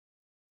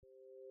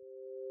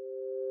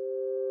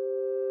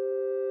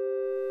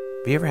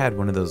Have you ever had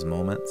one of those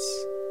moments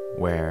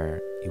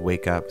where you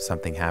wake up,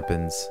 something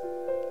happens,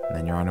 and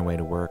then you're on your way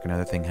to work,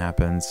 another thing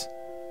happens,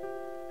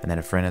 and then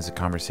a friend has a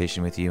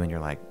conversation with you, and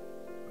you're like,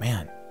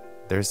 man,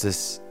 there's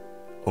this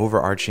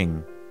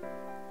overarching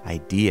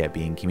idea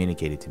being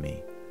communicated to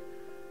me.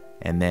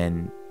 And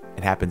then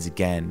it happens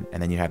again,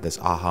 and then you have this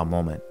aha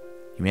moment.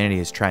 Humanity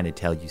is trying to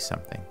tell you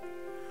something,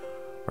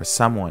 or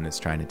someone is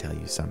trying to tell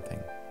you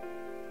something.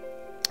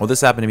 Well,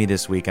 this happened to me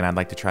this week, and I'd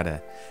like to try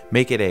to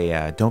make it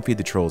a Don't Feed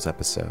the Trolls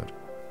episode.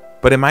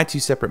 But in my two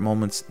separate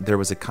moments, there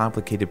was a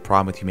complicated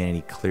problem with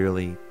humanity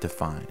clearly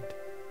defined.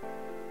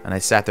 And I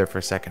sat there for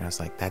a second, I was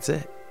like, that's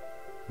it.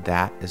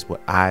 That is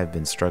what I've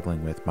been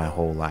struggling with my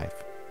whole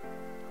life.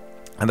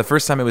 And the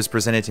first time it was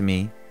presented to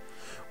me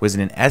was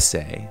in an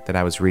essay that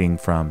I was reading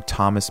from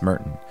Thomas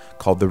Merton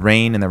called The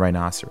Rain and the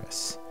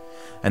Rhinoceros.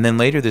 And then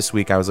later this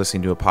week, I was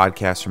listening to a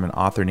podcast from an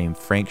author named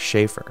Frank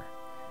Schaeffer.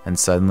 And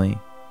suddenly,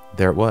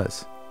 there it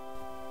was.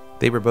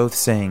 They were both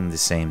saying the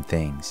same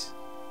things.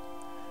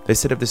 They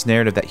said of this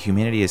narrative that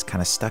humanity is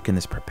kind of stuck in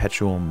this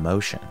perpetual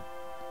motion,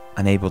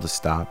 unable to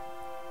stop,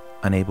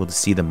 unable to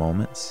see the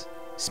moments,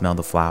 smell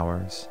the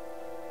flowers,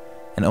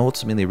 and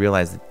ultimately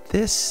realize that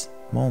this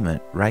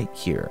moment right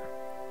here,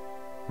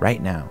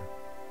 right now,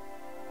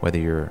 whether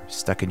you're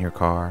stuck in your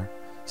car,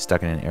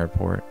 stuck in an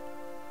airport,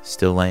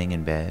 still laying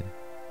in bed,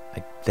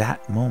 like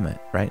that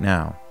moment right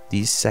now,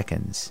 these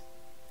seconds,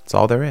 it's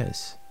all there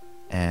is,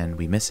 and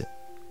we miss it.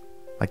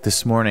 Like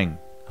this morning,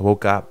 I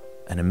woke up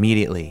and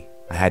immediately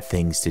I had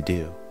things to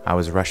do. I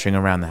was rushing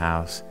around the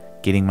house,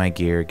 getting my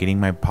gear, getting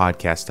my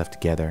podcast stuff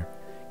together,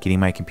 getting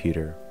my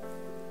computer,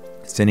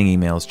 sending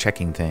emails,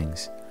 checking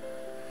things,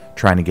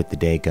 trying to get the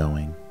day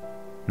going.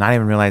 Not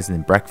even realizing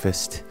that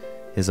breakfast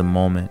is a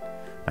moment.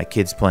 My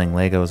kids playing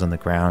Legos on the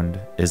ground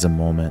is a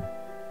moment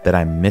that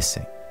I'm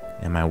missing.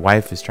 And my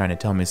wife is trying to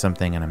tell me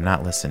something and I'm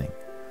not listening.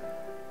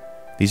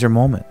 These are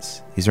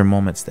moments. These are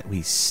moments that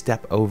we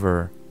step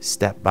over,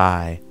 step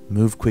by,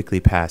 move quickly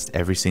past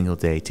every single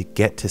day to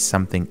get to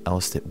something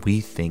else that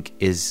we think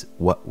is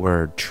what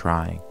we're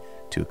trying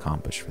to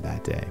accomplish for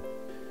that day.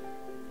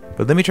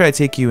 But let me try to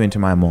take you into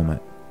my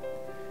moment.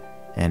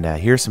 And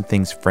here's some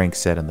things Frank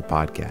said on the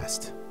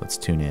podcast. Let's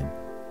tune in.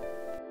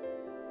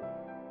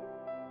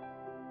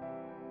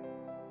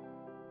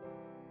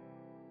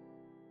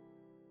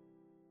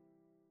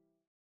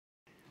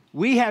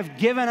 We have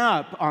given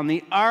up on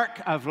the arc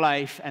of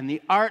life and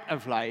the art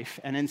of life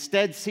and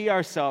instead see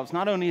ourselves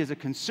not only as a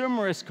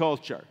consumerist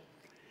culture,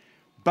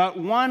 but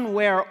one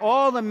where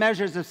all the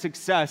measures of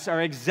success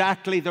are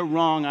exactly the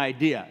wrong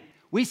idea.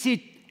 We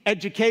see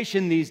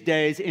education these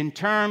days in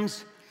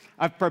terms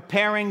of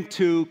preparing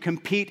to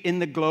compete in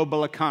the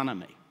global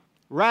economy,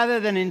 rather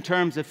than in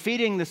terms of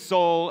feeding the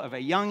soul of a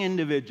young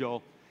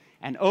individual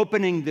and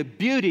opening the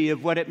beauty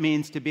of what it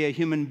means to be a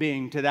human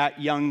being to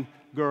that young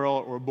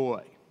girl or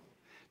boy.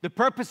 The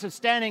purpose of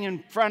standing in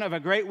front of a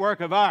great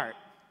work of art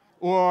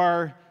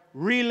or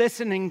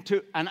re-listening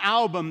to an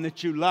album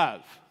that you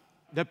love,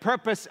 the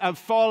purpose of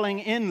falling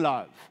in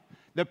love,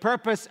 the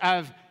purpose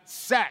of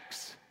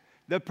sex,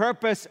 the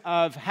purpose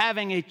of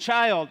having a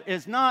child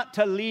is not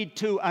to lead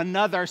to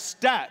another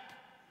step.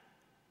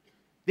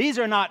 These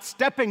are not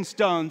stepping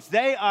stones.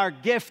 They are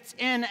gifts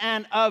in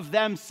and of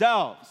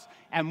themselves.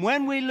 And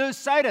when we lose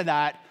sight of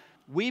that,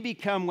 we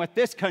become what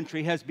this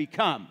country has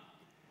become.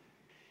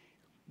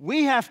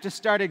 We have to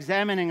start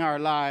examining our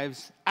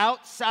lives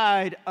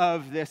outside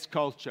of this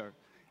culture,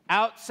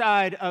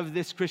 outside of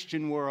this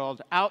Christian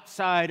world,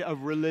 outside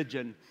of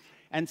religion,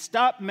 and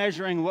stop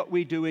measuring what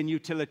we do in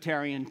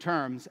utilitarian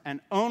terms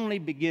and only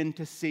begin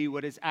to see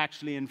what is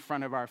actually in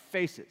front of our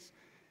faces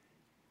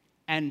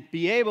and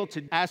be able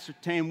to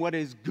ascertain what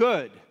is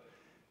good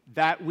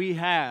that we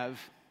have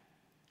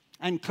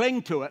and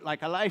cling to it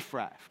like a life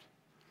raft.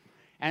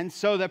 And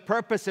so the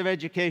purpose of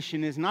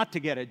education is not to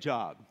get a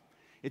job.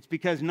 It's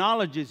because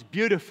knowledge is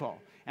beautiful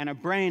and a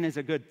brain is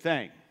a good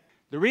thing.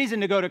 The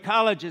reason to go to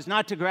college is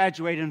not to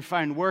graduate and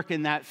find work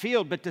in that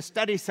field, but to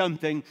study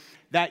something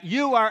that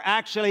you are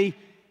actually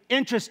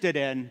interested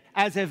in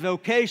as a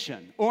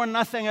vocation or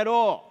nothing at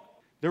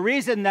all. The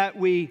reason that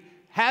we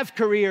have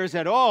careers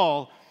at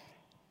all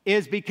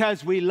is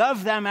because we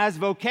love them as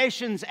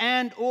vocations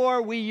and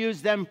or we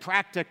use them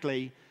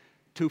practically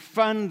to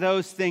fund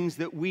those things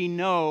that we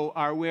know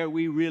are where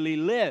we really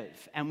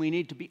live, and we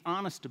need to be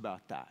honest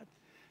about that.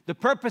 The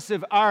purpose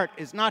of art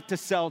is not to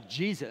sell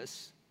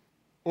Jesus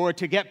or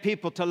to get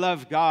people to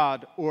love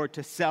God or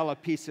to sell a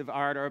piece of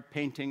art or a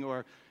painting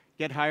or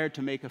get hired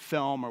to make a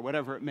film or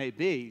whatever it may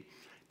be.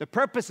 The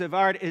purpose of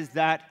art is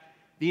that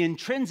the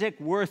intrinsic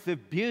worth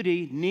of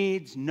beauty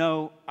needs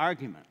no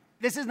argument.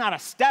 This is not a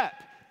step.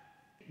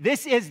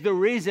 This is the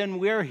reason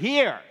we're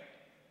here,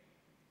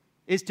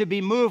 is to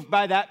be moved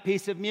by that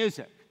piece of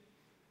music,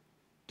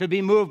 to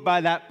be moved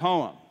by that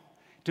poem,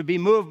 to be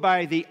moved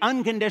by the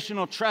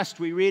unconditional trust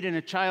we read in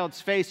a child's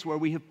face where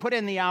we have put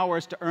in the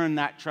hours to earn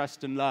that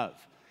trust and love,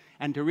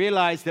 and to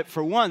realize that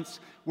for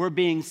once we're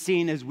being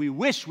seen as we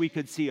wish we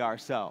could see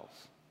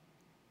ourselves,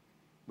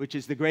 which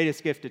is the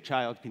greatest gift a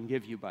child can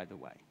give you, by the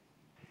way.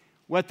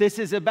 What this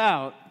is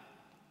about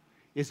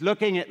is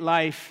looking at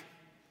life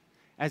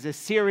as a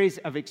series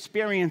of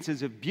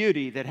experiences of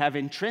beauty that have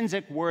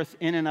intrinsic worth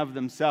in and of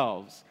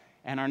themselves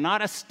and are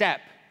not a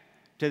step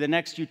to the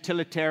next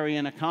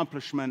utilitarian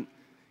accomplishment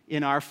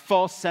in our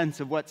false sense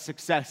of what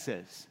success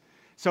is.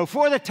 So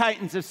for the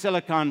titans of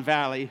Silicon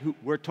Valley, who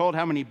we're told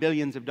how many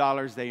billions of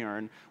dollars they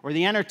earn, or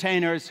the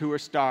entertainers who are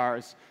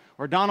stars,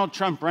 or Donald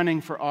Trump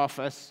running for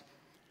office,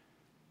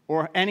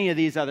 or any of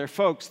these other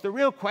folks, the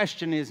real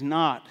question is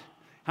not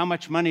how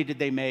much money did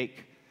they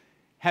make,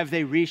 have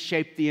they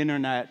reshaped the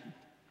internet,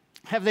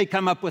 have they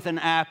come up with an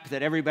app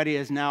that everybody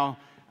is now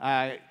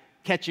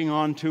catching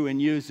on to and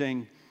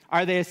using,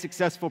 are they a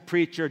successful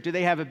preacher, do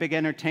they have a big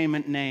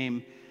entertainment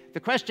name? The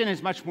question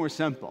is much more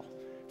simple.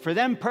 For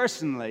them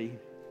personally,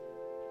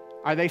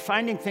 are they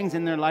finding things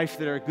in their life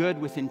that are good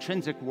with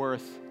intrinsic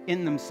worth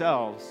in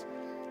themselves?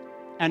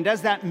 And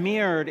does that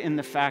mirrored in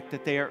the fact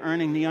that they are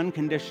earning the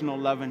unconditional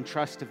love and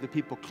trust of the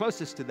people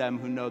closest to them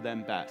who know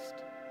them best?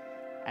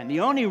 And the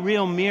only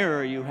real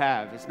mirror you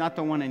have is not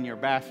the one in your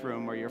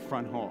bathroom or your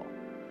front hall.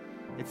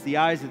 It's the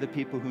eyes of the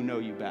people who know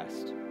you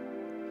best.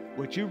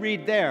 What you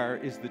read there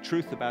is the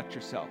truth about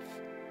yourself.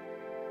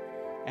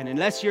 And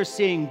unless you're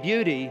seeing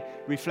beauty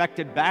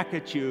reflected back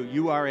at you,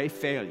 you are a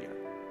failure.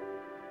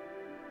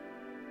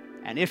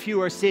 And if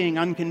you are seeing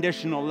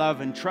unconditional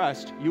love and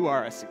trust, you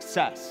are a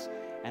success.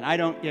 And I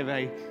don't give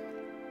a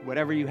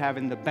whatever you have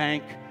in the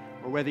bank,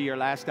 or whether your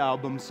last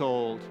album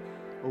sold,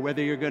 or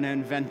whether you're going to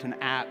invent an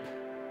app.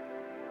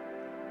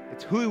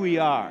 It's who we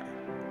are,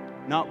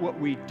 not what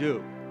we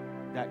do,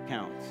 that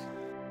counts.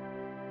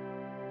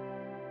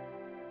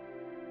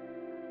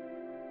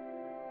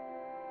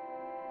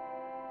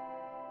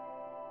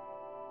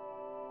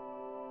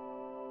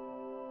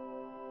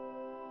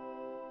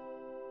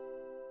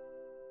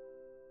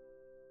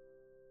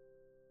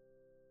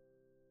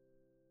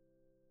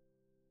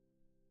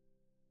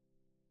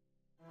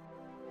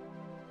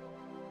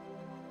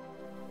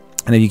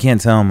 And if you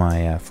can't tell,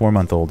 my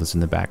 4-month-old is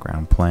in the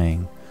background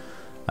playing.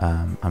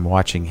 I'm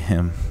watching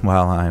him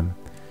while I'm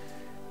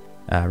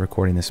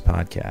recording this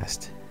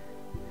podcast.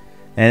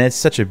 And it's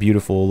such a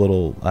beautiful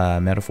little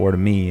metaphor to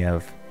me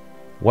of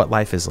what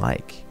life is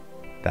like.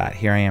 That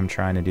here I am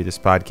trying to do this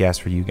podcast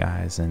for you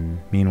guys, and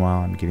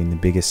meanwhile I'm getting the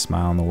biggest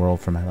smile in the world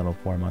from my little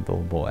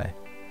 4-month-old boy.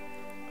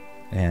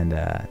 And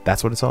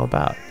that's what it's all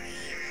about.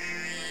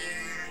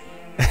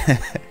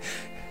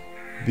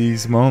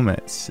 These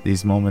moments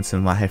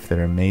in life that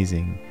are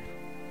amazing.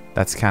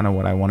 That's kind of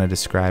what I want to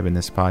describe in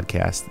this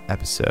podcast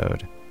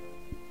episode.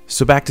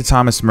 So back to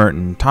Thomas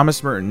Merton.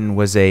 Thomas Merton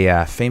was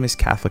a famous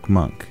Catholic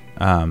monk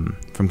from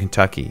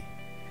Kentucky.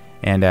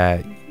 And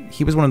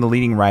he was one of the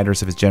leading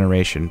writers of his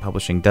generation,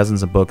 publishing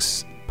dozens of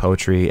books,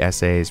 poetry,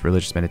 essays,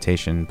 religious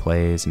meditation,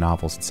 plays,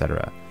 novels,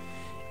 etc.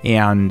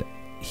 And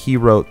he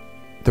wrote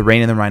The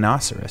Rain and the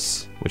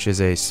Rhinoceros, which is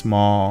a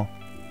small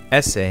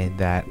essay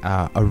that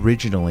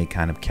originally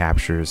kind of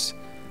captures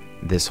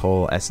this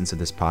whole essence of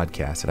this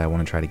podcast that I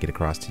want to try to get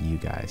across to you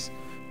guys.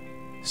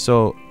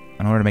 So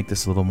in order to make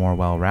this a little more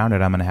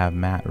well-rounded, I'm going to have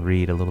Matt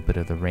read a little bit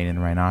of The Rain and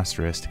the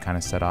Rhinoceros to kind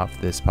of set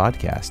off this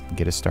podcast and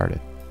get us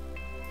started.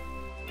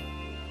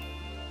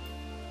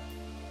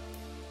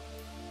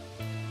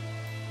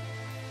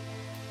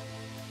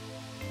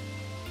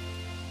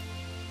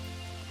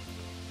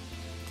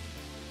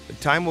 The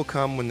time will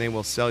come when they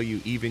will sell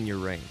you even your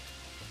rain.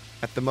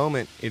 At the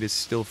moment, it is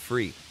still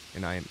free,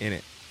 and I am in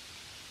it.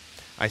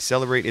 I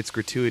celebrate its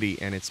gratuity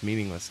and its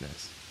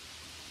meaninglessness.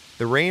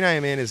 The rain I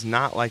am in is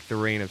not like the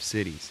rain of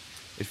cities.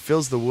 It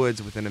fills the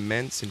woods with an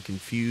immense and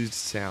confused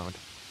sound.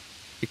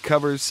 It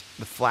covers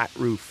the flat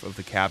roof of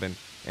the cabin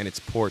and its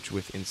porch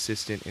with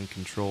insistent and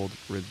controlled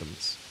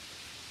rhythms.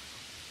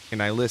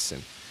 And I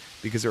listen,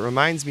 because it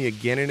reminds me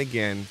again and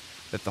again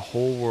that the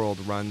whole world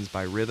runs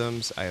by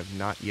rhythms I have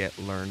not yet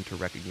learned to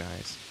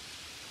recognize.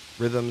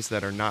 Rhythms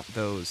that are not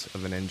those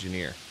of an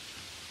engineer.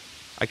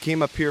 I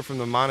came up here from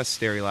the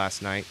monastery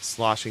last night,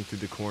 sloshing through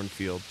the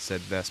cornfield,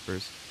 said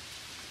Vespers,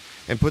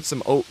 and put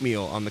some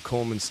oatmeal on the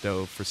Coleman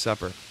stove for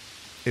supper.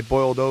 It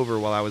boiled over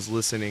while I was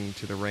listening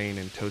to the rain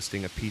and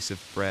toasting a piece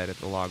of bread at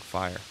the log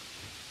fire.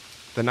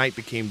 The night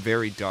became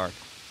very dark.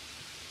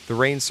 The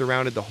rain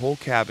surrounded the whole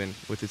cabin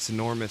with its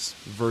enormous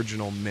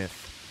virginal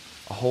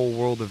myth, a whole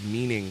world of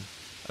meaning,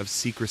 of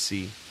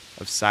secrecy,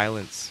 of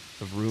silence,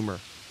 of rumor.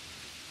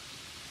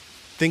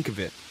 Think of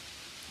it.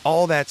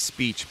 All that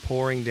speech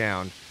pouring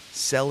down,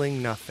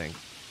 selling nothing,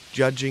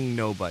 judging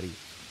nobody,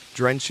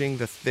 drenching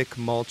the thick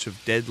mulch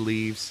of dead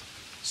leaves,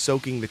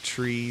 soaking the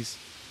trees,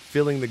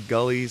 filling the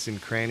gullies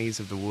and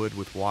crannies of the wood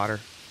with water,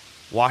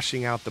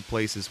 washing out the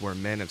places where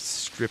men have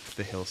stripped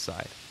the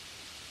hillside.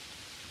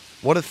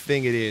 What a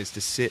thing it is to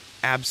sit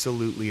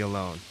absolutely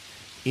alone,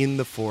 in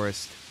the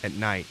forest at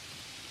night,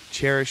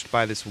 cherished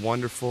by this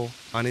wonderful,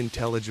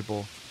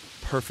 unintelligible,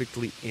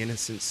 perfectly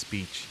innocent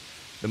speech,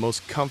 the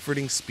most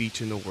comforting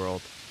speech in the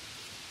world.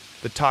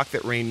 The talk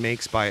that rain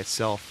makes by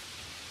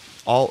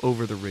itself, all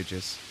over the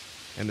ridges,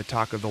 and the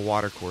talk of the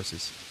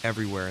watercourses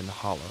everywhere in the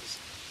hollows.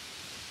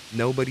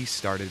 Nobody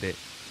started it.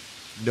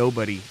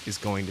 Nobody is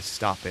going to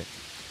stop it.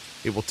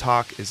 It will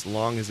talk as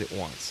long as it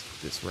wants,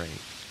 this rain.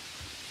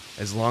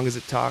 As long as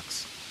it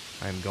talks,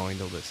 I am going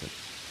to listen.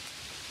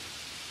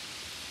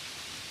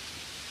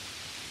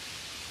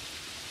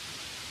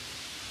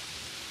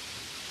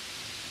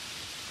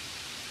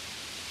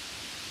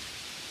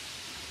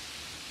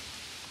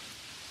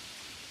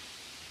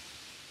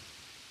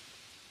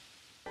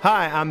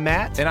 Hi, I'm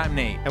Matt. And I'm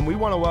Nate, And we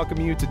want to welcome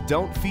you to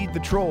Don't Feed the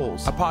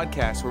Trolls, a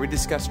podcast where we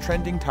discuss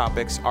trending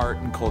topics, art,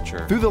 and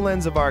culture. through the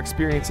lens of our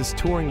experiences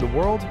touring the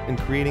world and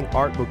creating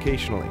art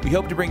vocationally, We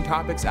hope to bring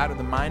topics out of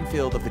the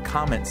minefield of the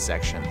comments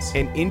sections.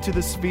 and into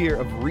the sphere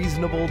of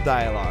reasonable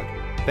dialogue.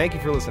 Thank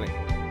you for listening.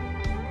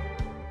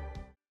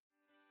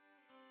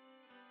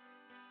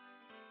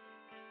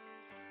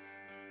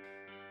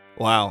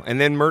 Wow. And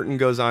then Merton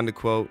goes on to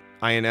quote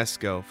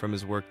Ionesco from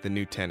his work The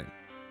New Tenant.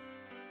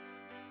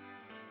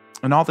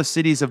 In all the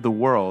cities of the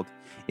world,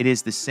 it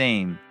is the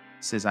same,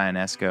 says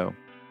Ionesco.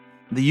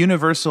 The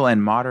universal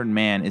and modern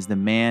man is the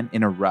man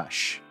in a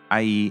rush,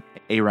 i.e.,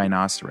 a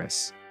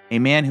rhinoceros, a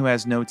man who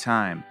has no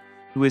time,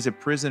 who is a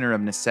prisoner of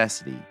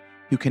necessity,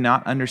 who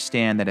cannot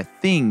understand that a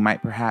thing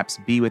might perhaps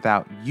be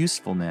without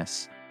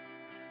usefulness,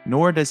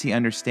 nor does he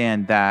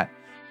understand that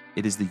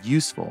it is the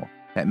useful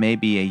that may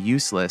be a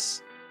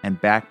useless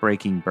and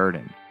backbreaking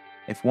burden.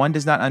 If one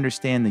does not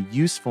understand the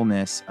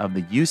usefulness of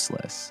the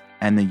useless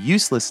and the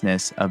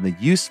uselessness of the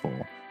useful,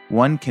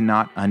 one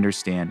cannot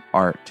understand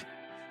art.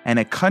 And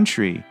a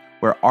country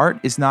where art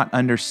is not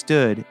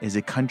understood is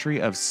a country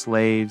of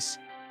slaves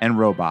and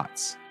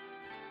robots.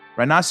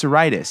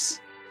 Rhinoceritis,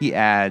 he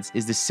adds,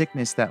 is the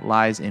sickness that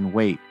lies in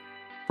wait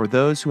for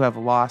those who have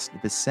lost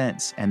the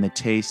sense and the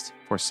taste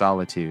for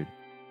solitude.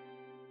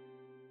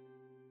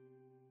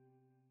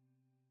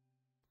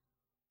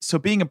 So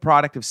being a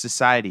product of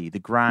society, the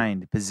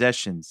grind,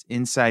 possessions,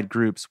 inside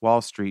groups, Wall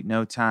Street,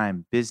 no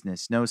time,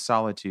 business, no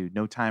solitude,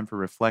 no time for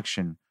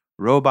reflection,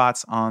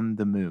 robots on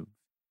the move.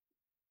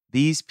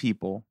 These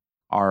people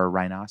are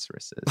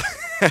rhinoceroses.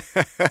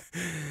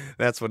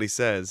 That's what he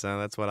says.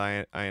 That's what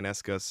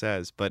Ionesco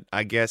says. But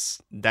I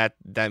guess that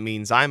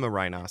means I'm a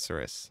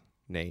rhinoceros,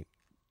 Nate.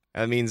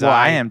 That means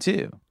I am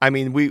too. I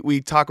mean, we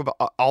talk about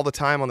all the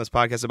time on this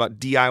podcast about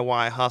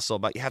DIY hustle,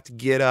 about you have to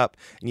get up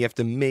and you have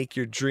to make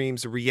your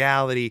dreams a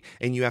reality,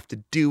 and you have to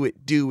do it,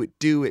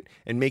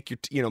 and make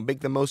make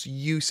the most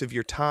use of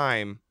your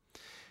time.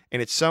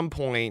 And at some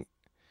point,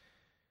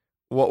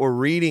 what we're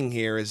reading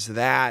here is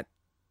that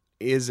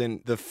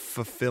isn't the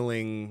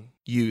fulfilling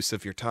use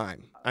of your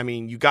time. I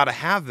mean, you got to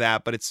have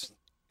that, but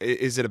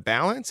is it a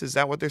balance? Is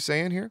that what they're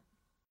saying here?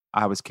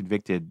 I was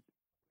convicted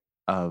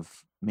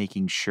of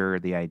making sure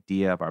the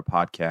idea of our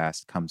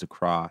podcast comes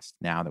across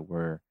now that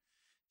we're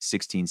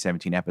 16,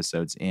 17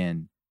 episodes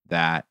in,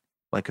 that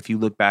like if you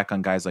look back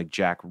on guys like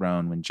Jack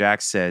Rohn, when Jack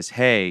says,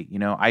 hey,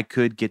 I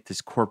could get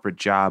this corporate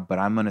job, but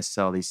I'm going to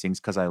sell these things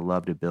because I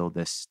love to build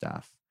this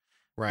stuff.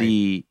 Right.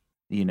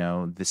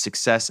 The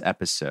success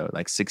episode,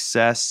 like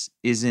success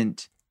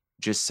isn't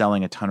just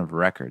selling a ton of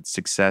records.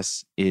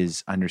 Success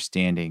is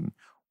understanding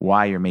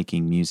why you're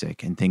making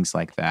music and things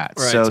like that.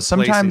 Right, so it's a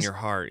sometimes place in your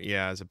heart,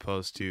 as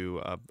opposed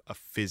to a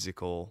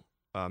physical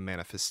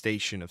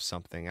manifestation of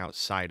something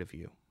outside of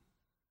you.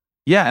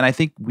 Yeah, and I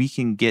think we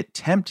can get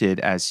tempted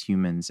as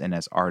humans and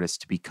as artists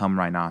to become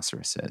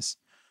rhinoceroses.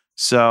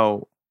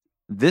 So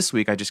this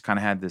week I just kind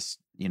of had this,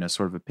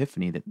 sort of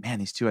epiphany that, man,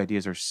 these two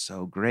ideas are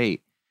so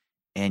great.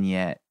 And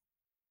yet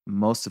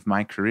most of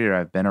my career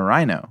I've been a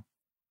rhino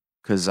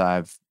because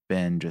I've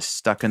been just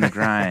stuck in the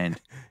grind,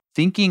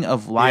 thinking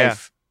of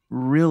life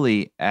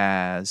really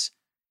as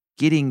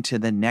getting to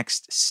the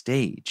next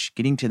stage,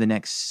 getting to the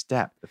next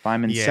step. If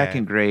I'm in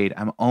second grade,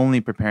 I'm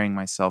only preparing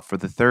myself for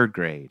the third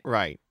grade.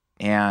 Right.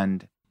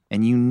 And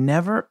you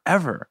never,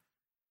 ever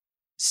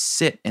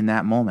sit in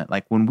that moment.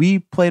 Like when we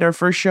played our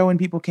first show and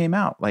people came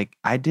out, like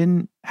I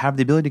didn't have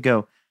the ability to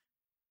go,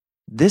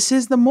 this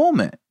is the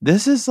moment.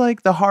 This is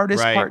like the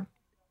hardest part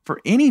for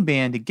any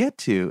band to get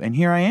to. And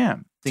here I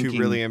am thinking, to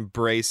really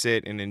embrace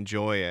it and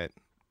enjoy it,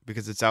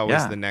 because it's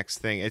always the next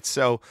thing. It's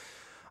so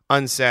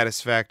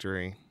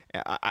unsatisfactory.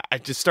 I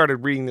just started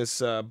reading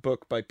this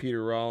book by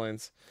Peter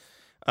Rollins,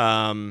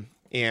 and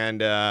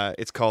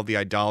it's called The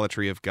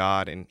Idolatry of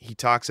God, and he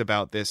talks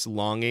about this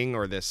longing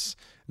or this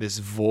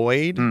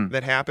void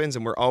that happens,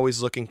 and we're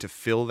always looking to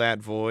fill that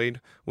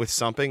void with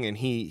something. And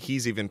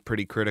he's even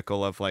pretty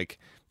critical of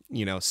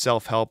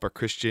self-help or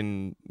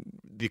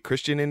the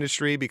Christian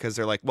industry, because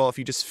they're like, well, if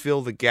you just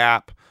fill the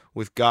gap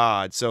with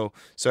God, so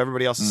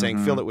everybody else is saying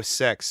fill it with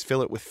sex,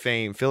 fill it with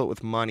fame, fill it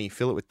with money,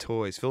 fill it with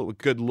toys, fill it with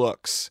good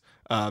looks,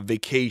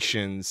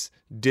 vacations,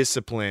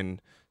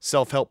 discipline,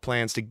 self-help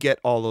plans to get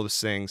all those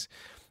things.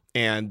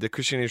 And the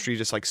Christian industry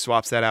just like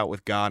swaps that out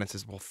with God and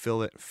says, well,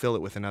 fill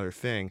it with another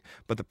thing.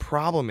 But the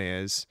problem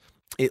is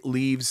it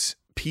leaves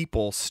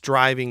people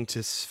striving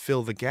to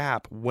fill the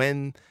gap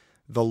when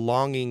the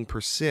longing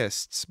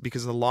persists,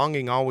 because the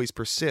longing always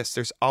persists.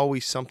 There's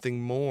always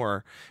something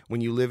more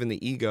when you live in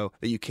the ego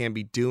that you can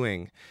be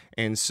doing.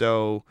 And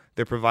so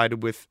they're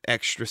provided with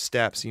extra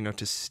steps,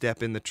 to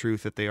step in the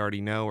truth that they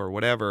already know or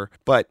whatever.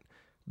 But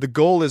the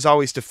goal is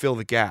always to fill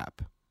the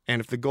gap. And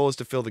if the goal is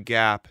to fill the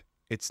gap,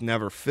 it's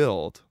never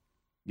filled.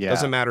 Yeah.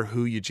 Doesn't matter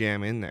who you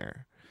jam in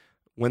there.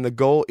 When the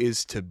goal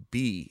is to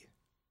be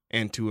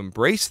and to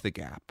embrace the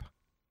gap,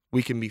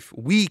 we can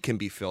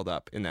be filled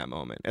up in that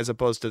moment, as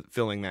opposed to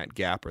filling that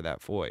gap or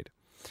that void.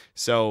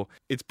 So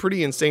it's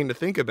pretty insane to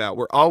think about.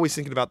 We're always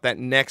thinking about that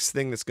next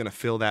thing that's going to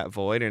fill that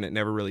void, and it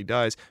never really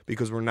does,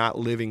 because we're not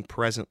living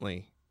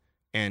presently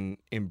and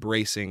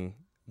embracing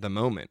the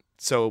moment.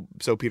 So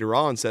Peter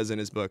Rollins says in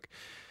his book,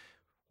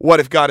 what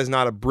if God is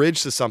not a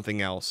bridge to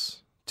something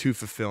else, to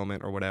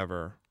fulfillment or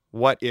whatever?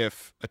 What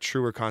if a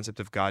truer concept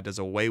of God does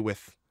away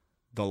with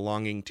the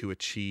longing to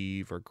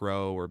achieve or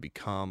grow or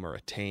become or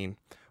attain?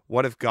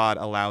 What if God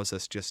allows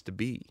us just to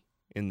be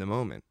in the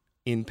moment,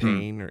 in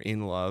pain or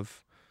in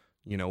love,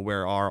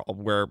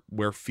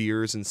 where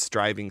fears and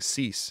striving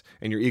cease,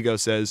 and your ego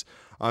says,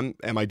 am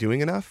I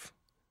doing enough?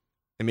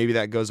 And maybe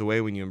that goes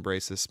away when you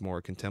embrace this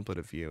more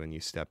contemplative view and you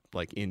step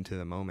like into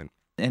the moment.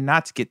 And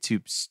not to get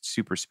too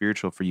super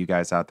spiritual for you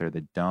guys out there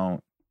that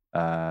don't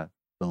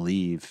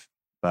believe,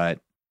 but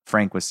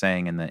Frank was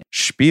saying in the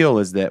spiel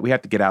is that we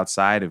have to get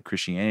outside of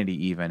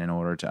Christianity even in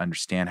order to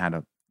understand how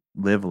to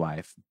live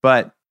life.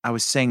 But I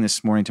was saying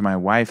this morning to my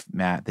wife,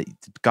 Matt, that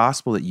the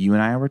gospel that you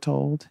and I were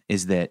told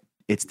is that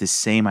it's the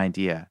same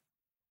idea.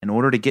 In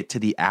order to get to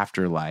the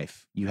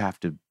afterlife, you have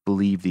to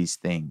believe these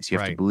things. You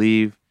have to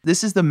believe.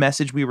 This is the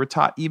message we were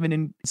taught even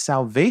in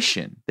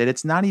salvation, that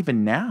it's not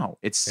even now.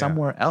 It's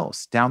somewhere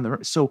else down the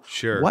road. So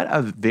what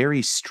a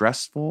very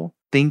stressful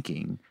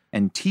thinking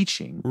and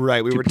teaching.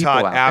 Right. We were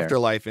taught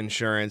afterlife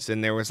insurance,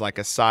 and there was like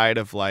a side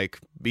of like,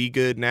 be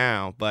good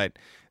now, but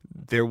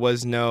there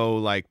was no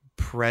like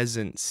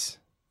presence.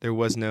 There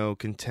was no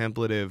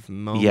contemplative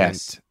moment.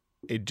 Yes.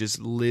 It just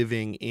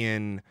living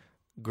in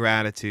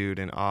gratitude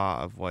and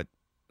awe of what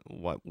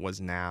was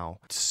now,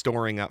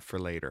 storing up for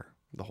later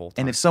the whole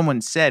time. And if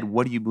someone said,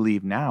 what do you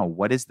believe now?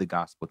 What is the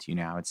gospel to you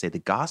now? I'd say the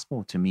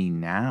gospel to me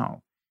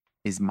now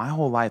is my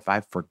whole life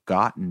I've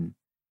forgotten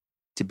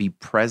to be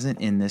present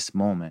in this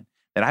moment,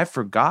 that I've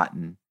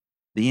forgotten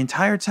the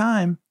entire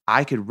time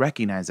I could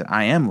recognize that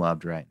I am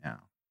loved right now.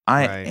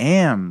 I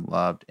am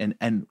loved,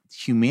 and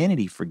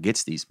humanity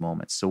forgets these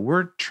moments. So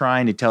we're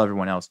trying to tell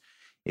everyone else,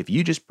 if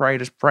you just pray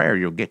this prayer,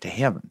 you'll get to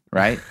heaven,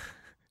 right?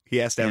 He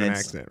has to have an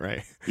accent,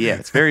 right? Yeah,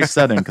 it's very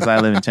Southern because I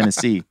live in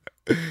Tennessee.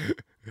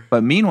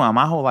 But meanwhile,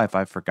 my whole life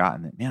I've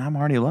forgotten that, man, I'm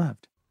already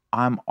loved.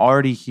 I'm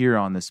already here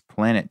on this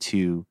planet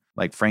to,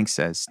 like Frank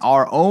says,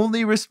 our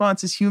only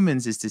response as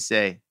humans is to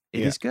say,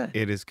 it is good.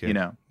 It is good. You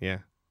know? Yeah.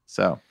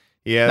 So,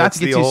 yeah, that's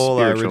the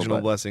whole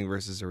original blessing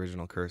versus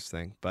original curse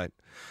thing. But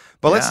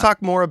let's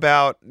talk more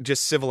about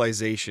just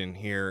civilization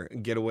here.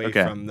 Get away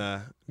from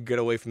the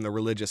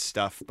religious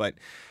stuff, but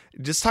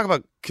just talk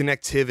about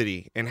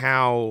connectivity and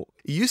how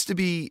it used to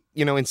be,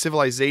 in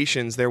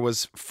civilizations there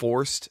was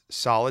forced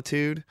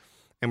solitude,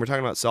 and we're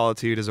talking about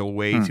solitude as a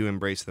way to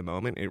embrace the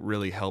moment. It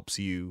really helps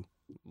you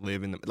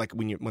live in the, like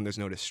when there's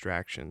no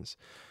distractions.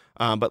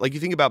 But like you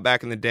think about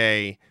back in the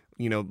day,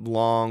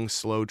 long,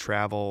 slow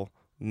travel,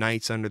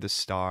 nights under the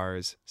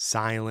stars,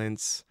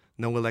 silence,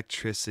 no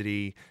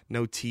electricity,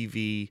 no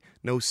TV,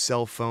 no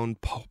cell phone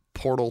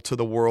portal to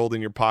the world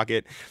in your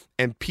pocket.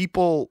 And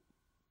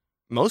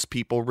most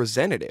people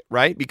resented it,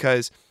 right?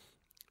 Because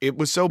it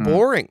was so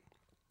boring.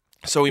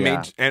 So we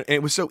made, and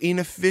it was so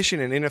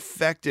inefficient and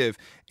ineffective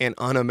and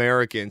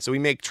un-American. So we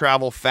make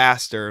travel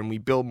faster, and we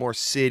build more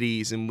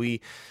cities, and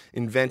we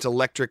invent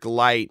electric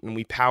light, and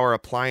we power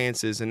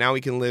appliances, and now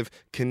we can live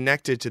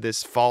connected to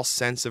this false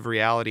sense of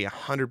reality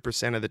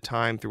 100% of the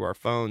time through our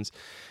phones.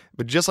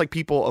 But just like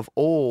people of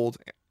old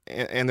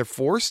and their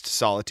forced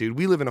solitude,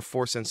 we live in a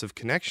forced sense of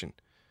connection.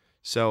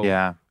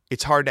 So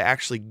it's hard to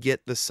actually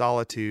get the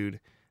solitude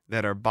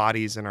that our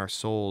bodies and our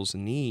souls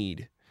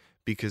need,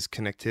 because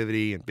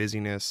connectivity and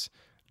busyness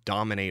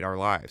dominate our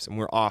lives and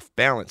we're off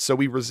balance. So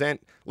we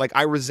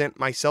I resent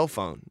my cell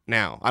phone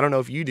now. I don't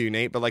know if you do,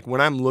 Nate, but like when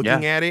I'm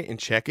looking at it and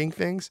checking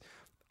things,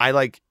 I'm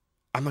like,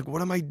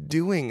 what am I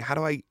doing? How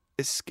do I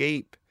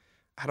escape?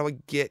 How do I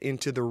get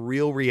into the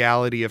real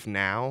reality of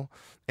now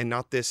and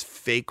not this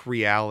fake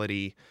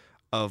reality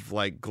of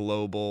like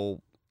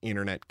global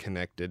internet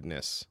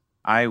connectedness?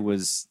 I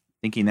was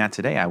thinking that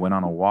today. I went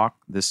on a walk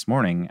this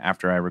morning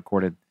after I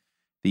recorded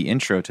the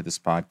intro to this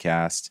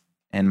podcast.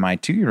 And my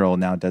 2-year-old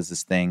now does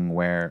this thing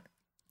where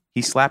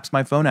he slaps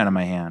my phone out of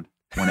my hand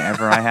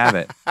whenever I have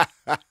it.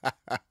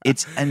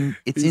 It's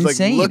He's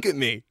insane. Like, look at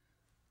me.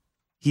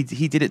 He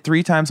did it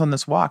 3 times on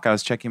this walk. I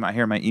was checking I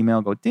hear my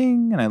email go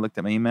ding, and I looked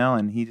at my email,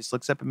 and he just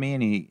looks up at me,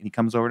 and he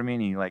comes over to me,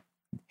 and he like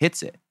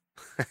hits it.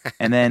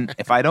 And then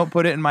if I don't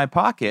put it in my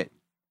pocket,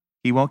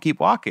 he won't keep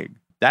walking.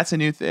 That's a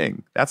new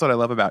thing. That's what I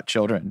love about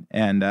children.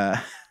 And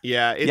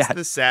it's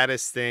the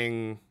saddest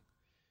thing.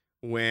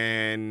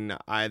 When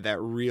that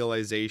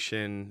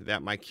realization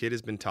that my kid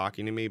has been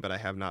talking to me, but I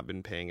have not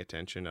been paying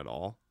attention at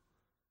all.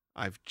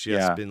 I've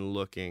just been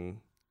looking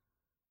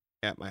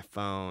at my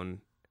phone,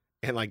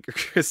 and like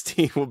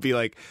Christine will be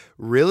like,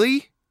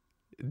 "Really,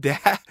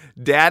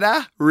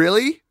 Dada,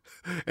 really?"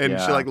 And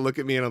she'll like look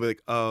at me, and I'll be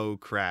like, "Oh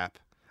crap!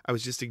 I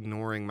was just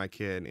ignoring my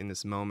kid in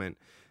this moment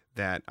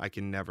that I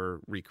can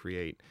never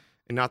recreate.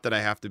 And not that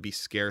I have to be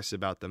scarce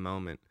about the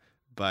moment,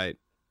 but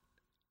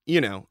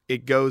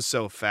it goes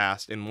so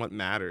fast, and what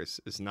matters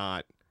is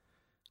not,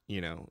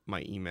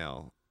 my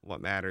email.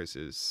 What matters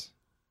is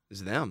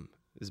them,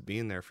 is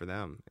being there for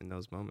them in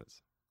those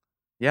moments.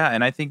 Yeah,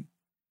 and I think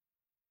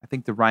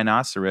the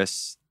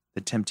rhinoceros,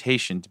 the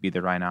temptation to be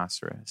the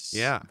rhinoceros,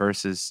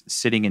 versus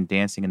sitting and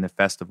dancing in the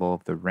festival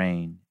of the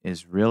rain,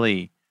 is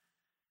really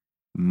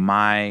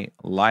my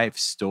life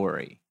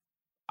story.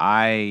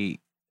 I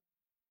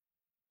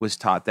was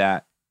taught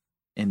that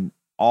in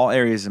all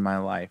areas of my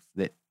life,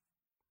 that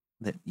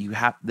you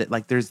have that,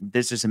 like, there's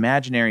this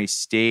imaginary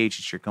stage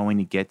that you're going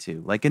to get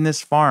to. Like in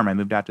this farm, I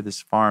moved out to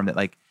this farm that,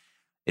 like,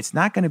 it's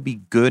not going to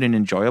be good and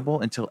enjoyable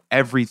until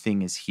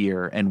everything is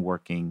here and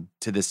working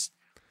to this,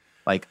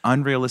 like,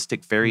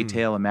 unrealistic fairy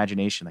tale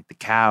imagination, like the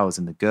cows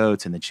and the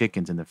goats and the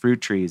chickens and the fruit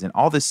trees and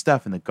all this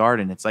stuff in the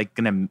garden. It's like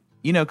going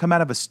to, come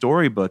out of a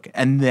storybook,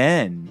 and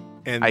then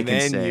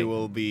you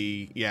will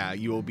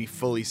be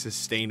fully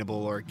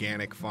sustainable,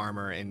 organic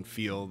farmer and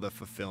feel the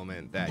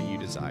fulfillment that you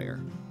desire.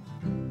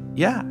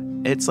 Yeah,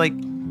 it's like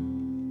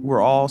we're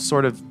all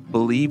sort of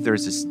believe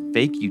there's this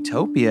fake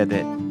utopia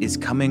that is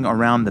coming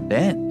around the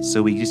bend.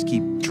 So we just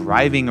keep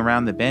driving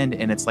around the bend,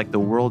 and it's like the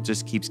world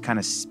just keeps kind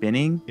of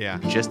spinning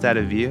just out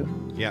of view.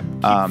 Yeah,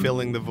 keep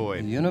filling the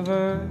void. The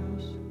universe,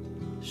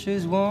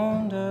 she's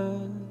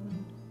wandered.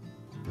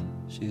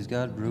 She's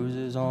got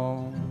bruises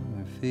on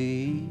her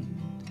feet.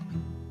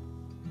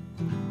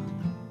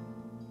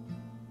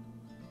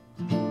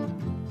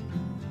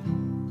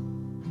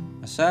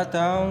 I sat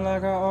down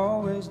like I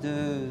always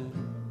did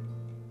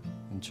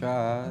and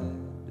tried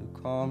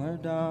to calm her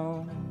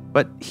down.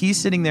 But he's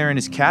sitting there in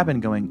his cabin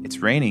going, it's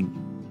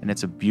raining and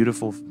it's a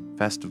beautiful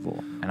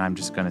festival, and I'm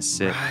just going to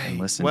sit and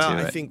listen to it. Well,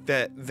 I think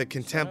that the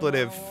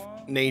contemplative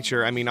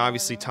nature, I mean,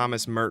 obviously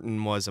Thomas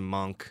Merton was a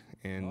monk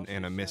and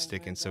a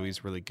mystic, and so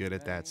he's really good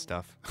at that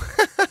stuff.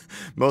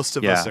 Most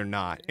of us are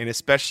not, and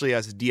especially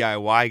as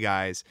DIY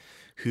guys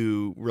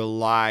who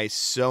rely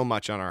so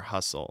much on our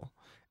hustle.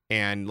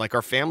 And like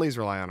our families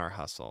rely on our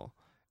hustle,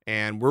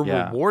 and we're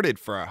rewarded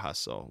for our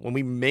hustle. When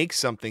we make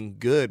something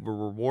good, we're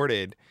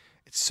rewarded.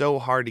 It's so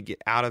hard to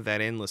get out of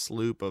that endless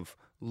loop of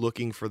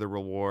looking for the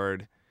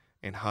reward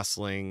and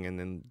hustling and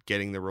then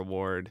getting the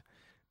reward.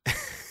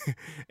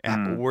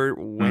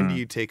 When do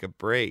you take a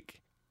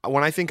break?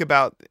 When I think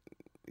about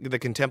the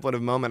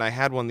contemplative moment, I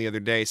had one the other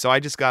day. So I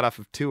just got off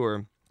of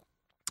tour.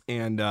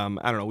 And I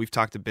don't know, we've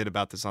talked a bit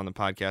about this on the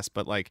podcast,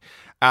 but like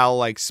I'll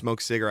like smoke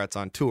cigarettes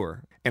on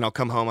tour, and I'll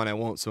come home and I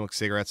won't smoke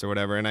cigarettes or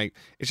whatever. And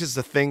it's just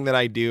a thing that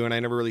I do, and I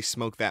never really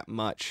smoke that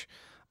much.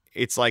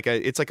 It's like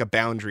a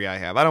boundary I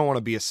have. I don't want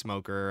to be a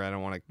smoker. I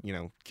don't want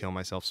to, kill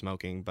myself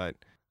smoking, but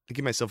I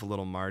give myself a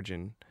little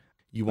margin.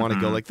 You want to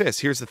go like this.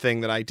 Here's the thing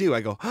that I do.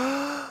 I go,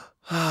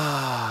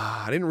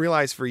 I didn't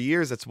realize for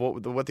years that's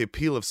what the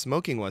appeal of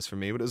smoking was for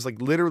me, but it was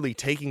like literally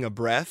taking a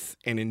breath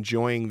and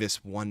enjoying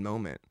this one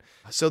moment.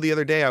 So the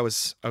other day I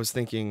was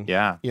thinking,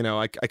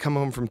 I come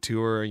home from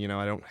tour,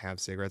 I don't have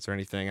cigarettes or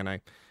anything,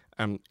 and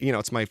I'm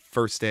it's my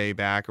first day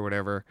back or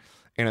whatever,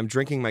 and I'm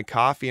drinking my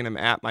coffee and I'm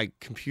at my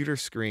computer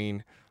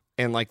screen,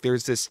 and like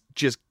there's this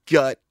just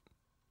gut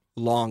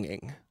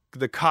longing.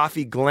 The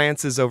coffee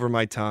glances over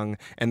my tongue,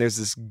 and there's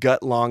this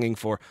gut longing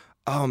for,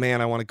 oh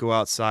man, I want to go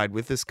outside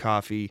with this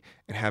coffee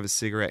and have a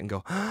cigarette and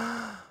go,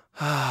 and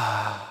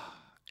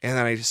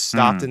then I just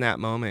stopped in that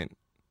moment.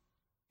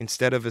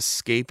 Instead of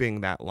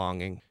escaping that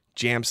longing,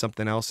 jam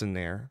something else in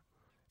there.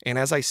 And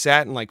as I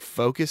sat and like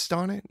focused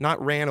on it,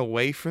 not ran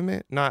away from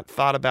it, not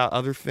thought about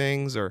other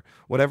things or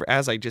whatever,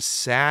 as I just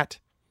sat,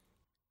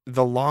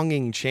 the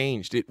longing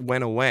changed. It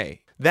went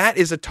away. That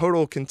is a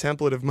total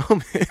contemplative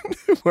moment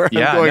where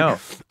I'm going,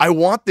 I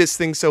want this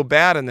thing so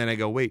bad. And then I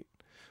go, wait,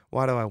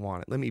 why do I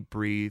want it? Let me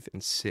breathe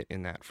and sit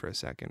in that for a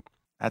second.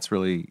 That's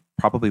really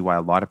probably why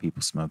a lot of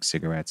people smoke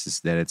cigarettes,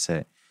 is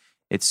that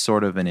it's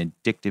sort of an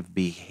addictive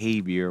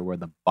behavior where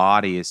the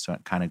body is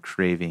kind of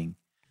craving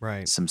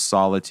some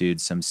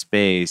solitude, some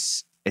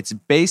space. It's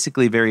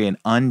basically an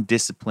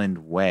undisciplined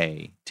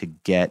way to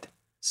get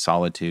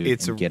solitude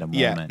and get a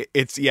moment.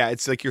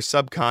 It's like your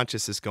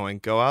subconscious is going,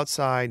 go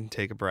outside and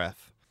take a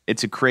breath.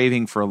 It's a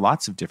craving for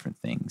lots of different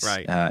things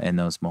in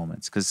those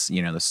moments, because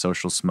the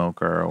social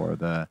smoker or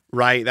the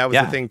that was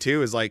the thing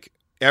too, is like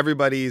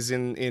everybody's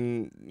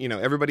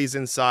everybody's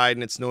inside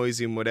and it's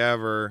noisy and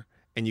whatever,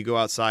 and you go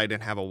outside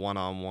and have a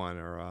one-on-one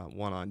or a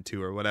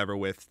one-on-two or whatever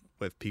with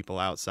people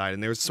outside,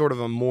 and there's sort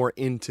of a more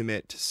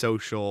intimate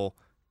social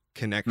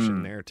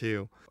connection there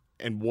too.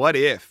 And what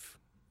if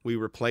we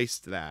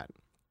replaced that,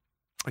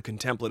 a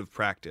contemplative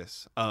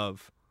practice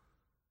of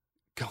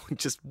going,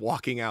 just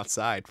walking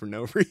outside for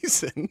no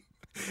reason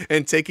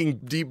and taking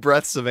deep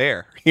breaths of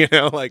air,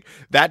 like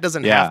that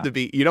doesn't have to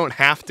be, you don't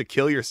have to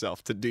kill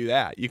yourself to do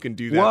that. You can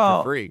do that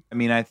for free. I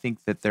mean, I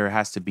think that there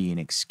has to be an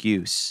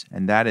excuse,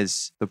 and that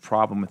is the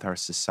problem with our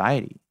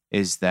society,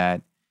 is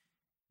that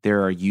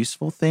there are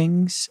useful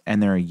things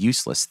and there are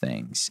useless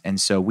things.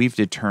 And so we've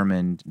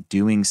determined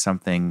doing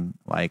something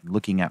like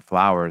looking at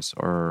flowers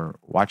or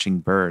watching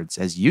birds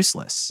as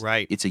useless.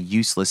 Right. It's a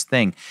useless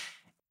thing.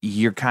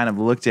 You're kind of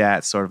looked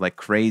at sort of like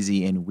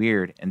crazy and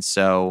weird. And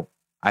so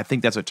I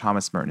think that's what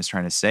Thomas Merton is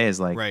trying to say is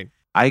like, Right.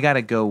 I got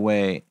to go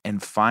away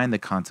and find the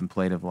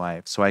contemplative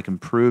life so I can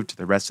prove to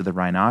the rest of the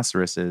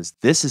rhinoceroses,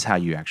 this is how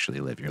you actually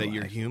live your That life.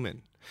 you're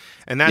human.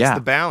 And that's Yeah.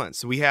 the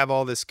balance. We have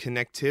all this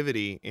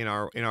connectivity in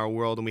our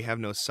world, and we have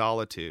no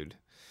solitude.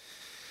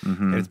 Mhm.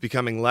 And it's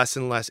becoming less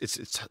and less.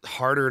 It's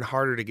harder and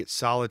harder to get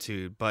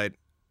solitude. But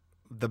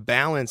the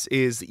balance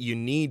is that you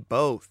need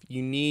both.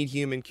 You need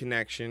human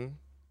connection.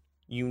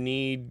 You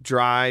need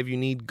drive. You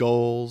need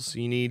goals.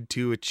 You need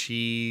to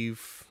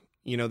achieve.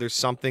 You know, there's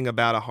something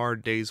about a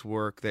hard day's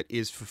work that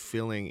is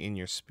fulfilling in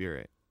your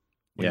spirit.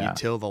 When Yeah. you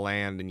till the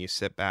land and you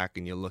sit back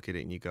and you look at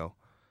it and you go,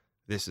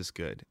 this is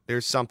good.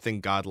 There's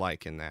something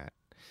godlike in that.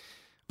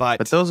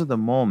 But those are the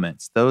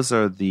moments. Those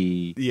are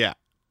the. Yeah.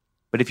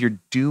 But if you're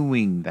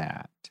doing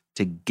that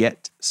to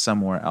get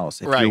somewhere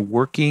else, if Right. you're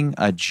working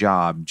a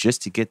job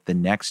just to get the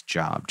next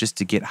job, just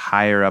to get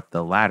higher up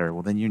the ladder,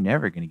 well, then you're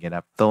never going to get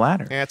up the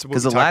ladder. Yeah, that's what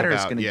Because we the talk ladder is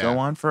about, going to yeah. go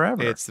on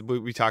forever. It's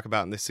what we talk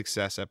about in the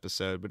success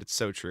episode, but it's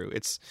so true.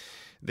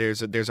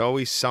 There's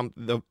always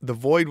the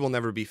void will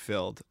never be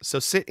filled. So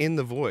sit in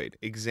the void,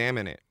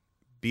 examine it,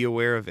 be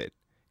aware of it.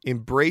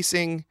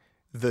 Embracing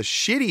the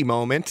shitty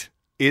moment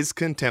is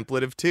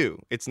contemplative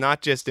too. It's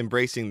not just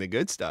embracing the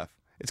good stuff.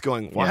 It's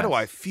going, why do Yes.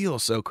 I feel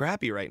so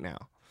crappy right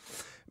now?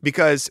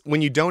 Because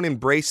when you don't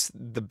embrace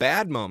the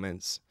bad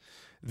moments,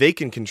 they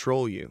can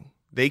control you.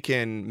 They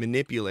can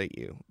manipulate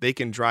you. They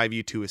can drive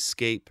you to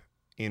escape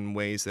in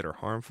ways that are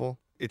harmful.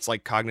 It's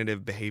like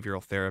cognitive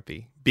behavioral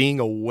therapy, being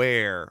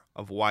aware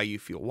of why you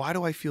feel. Why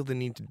do I feel the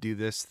need to do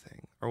this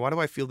thing? Or why do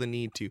I feel the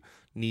need to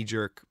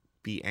knee-jerk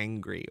be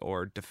angry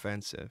or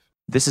defensive?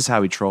 This is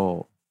how we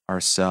troll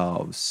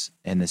ourselves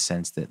in the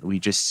sense that we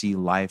just see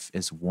life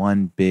as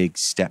one big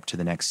step to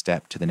the next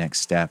step to the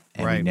next step,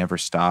 and we Right. never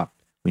stop.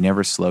 We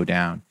never slow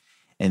down.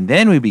 And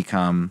then we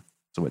become,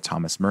 so what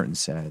Thomas Merton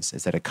says,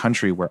 is that a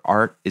country where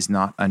art is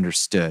not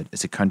understood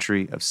is a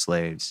country of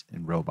slaves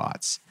and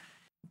robots.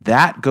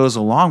 That goes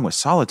along with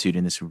solitude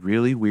in this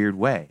really weird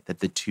way, that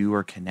the two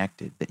are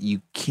connected, that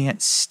you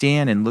can't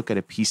stand and look at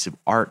a piece of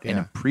art and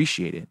Yeah.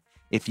 appreciate it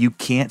if you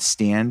can't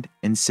stand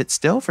and sit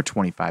still for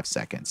 25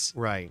 seconds,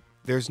 Right.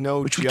 There's no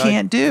which we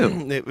can't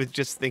do. It was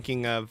just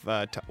thinking of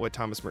what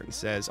Thomas Merton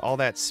says. All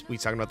that, we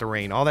talking about the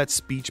rain, all that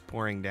speech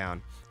pouring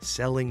down,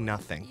 selling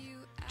nothing,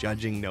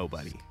 judging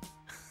nobody.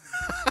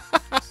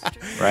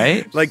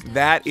 Right? Like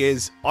that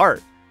is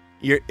art.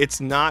 It's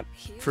not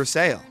for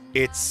sale.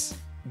 It's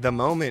the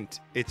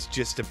moment. It's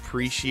just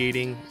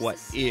appreciating what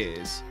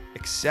is,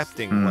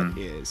 accepting what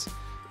is,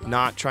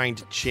 not trying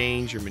to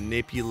change or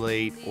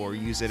manipulate or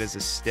use it as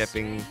a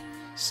stepping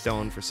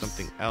stone for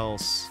something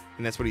else.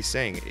 And that's what he's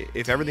saying.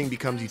 If everything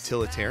becomes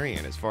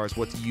utilitarian as far as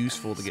what's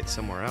useful to get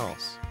somewhere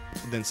else,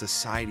 then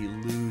society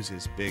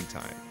loses big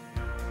time.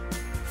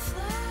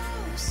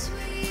 Flow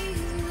sweetly,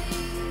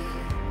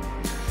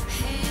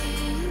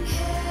 hang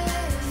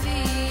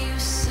heavy. You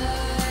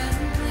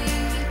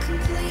suddenly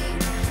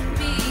complete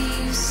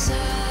me. You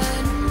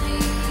suddenly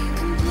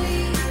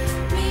complete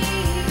me.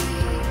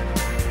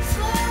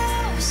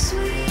 Flow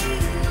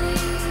sweetly,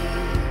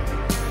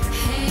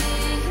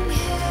 hang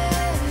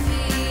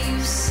heavy. You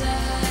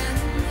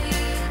suddenly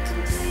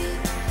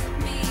complete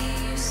me.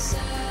 You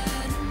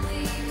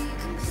suddenly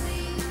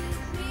complete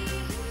me.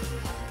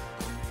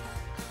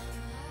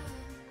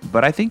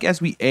 But I think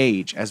as we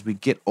age, as we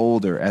get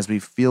older, as we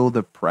feel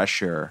the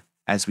pressure,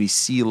 as we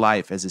see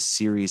life as a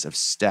series of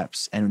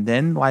steps, and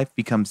then life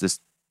becomes this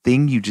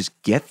thing you just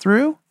get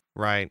through,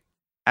 Right.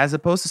 as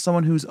opposed to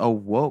someone who's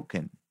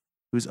awoken,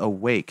 who's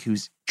awake,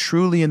 who's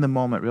truly in the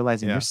moment,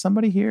 realizing Yeah. there's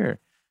somebody here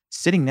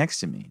sitting next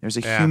to me. There's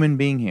a Yeah. human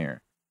being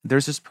here.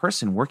 There's this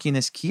person working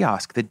this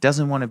kiosk that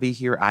doesn't want to be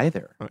here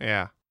either.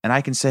 Yeah. And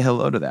I can say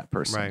hello to that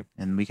person, Right.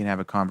 and we can have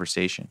a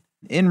conversation.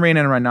 In Rain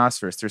and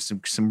Rhinoceros, there's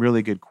some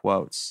really good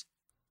quotes.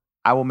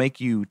 I will make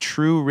you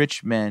true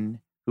rich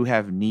men who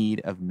have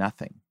need of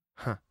nothing.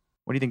 Huh.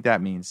 What do you think that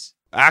means?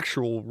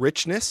 Actual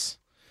richness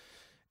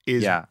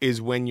is Yeah.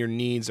 is when your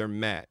needs are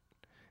met.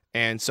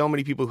 And so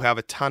many people who have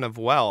a ton of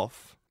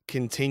wealth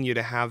continue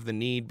to have the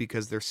need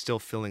because they're still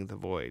filling the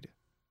void.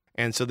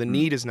 And so the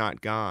need is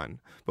not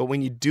gone. But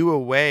when you do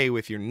away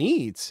with your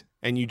needs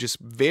and you just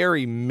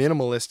very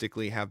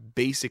minimalistically have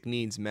basic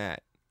needs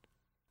met,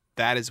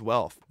 that is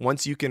wealth.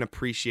 Once you can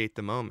appreciate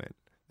the moment,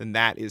 then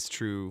that is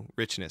true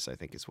richness, I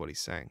think is what he's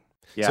saying.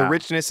 So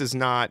richness is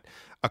not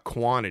a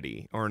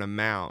quantity or an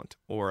amount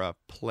or a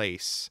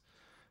place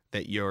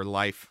that your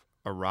life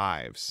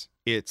arrives.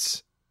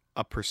 It's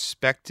a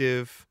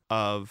perspective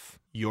of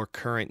your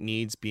current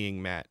needs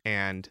being met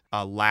and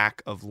a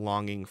lack of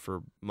longing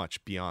for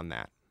much beyond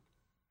that.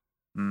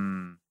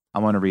 I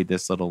want to read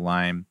this little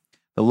line.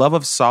 The love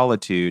of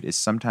solitude is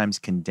sometimes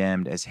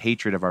condemned as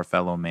hatred of our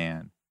fellow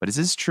man. But is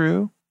this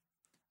true?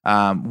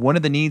 One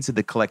of the needs of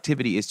the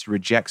collectivity is to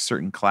reject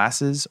certain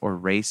classes or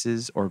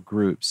races or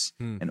groups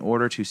in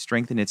order to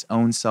strengthen its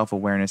own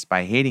self-awareness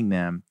by hating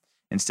them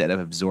instead of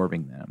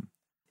absorbing them.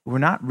 We're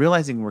not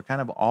realizing we're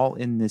kind of all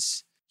in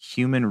this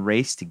human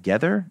race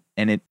together,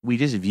 and we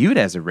just view it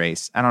as a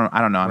race. I don't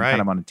know. I'm Right.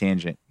 kind of on a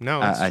tangent.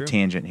 No, it's a true.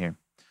 tangent here.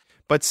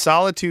 But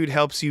solitude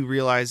helps you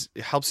realize,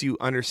 it helps you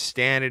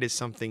understand it as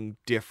something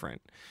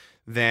different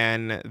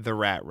than the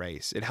rat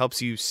race. It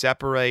helps you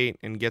separate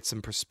and get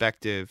some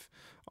perspective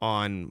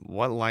on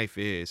what life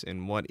is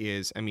and what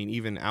is, I mean,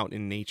 even out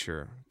in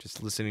nature,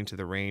 just listening to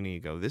the rain, and you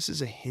go, this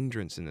is a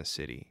hindrance in the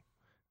city.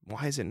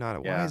 Why is it not?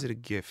 Why Yeah. is it a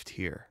gift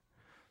here?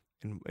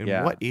 And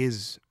Yeah. what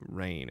is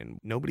rain? And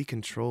nobody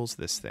controls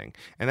this thing.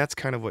 And that's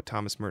kind of what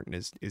Thomas Merton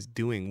is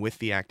doing with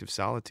the act of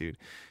solitude,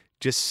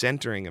 just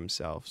centering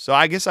himself. So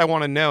I guess I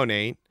want to know,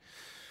 Nate,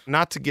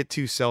 not to get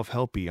too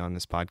self-helpy on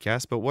this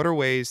podcast, but what are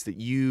ways that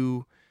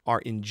you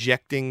are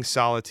injecting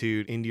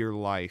solitude into your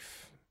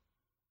life?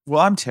 Well,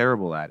 I'm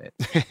terrible at it.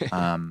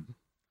 I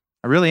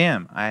really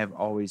am. I have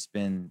always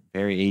been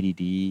very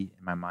ADD,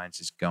 and my mind's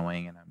just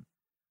going, and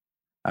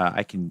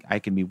I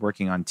can be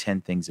working on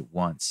 10 things at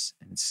once,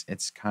 and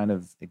it's kind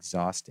of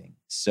exhausting.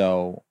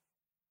 So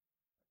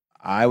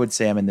I would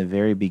say I'm in the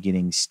very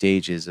beginning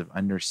stages of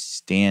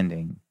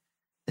understanding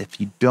that if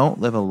you don't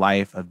live a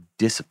life of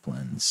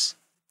disciplines,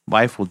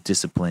 life will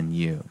discipline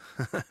you.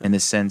 In the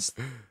sense,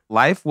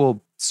 life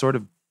will sort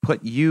of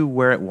put you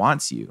where it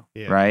wants you,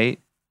 Yeah. right?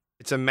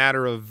 It's a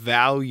matter of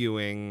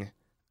valuing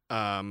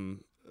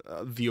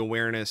the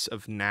awareness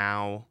of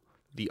now,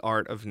 the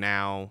art of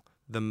now,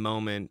 the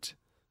moment,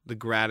 the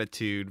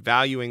gratitude,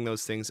 valuing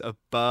those things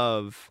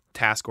above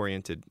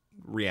task-oriented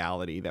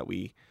reality that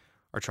we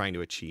are trying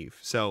to achieve.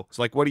 So it's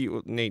like, what do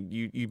you, Nate,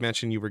 you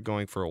mentioned you were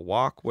going for a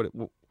walk.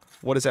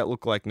 What does that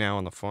look like now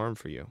on the farm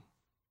for you?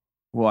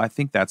 Well, I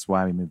think that's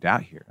why we moved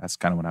out here. That's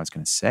kind of what I was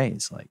going to say.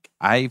 Is like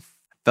I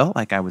felt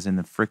like I was in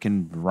the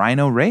freaking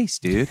rhino race,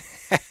 dude.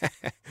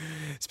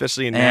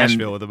 Especially in And-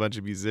 Nashville with a bunch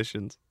of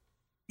musicians.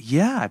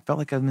 Yeah, I felt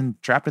like I'm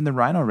trapped in the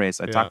rhino race.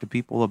 I Yeah. talked to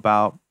people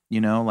about,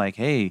 like,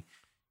 hey,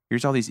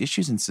 here's all these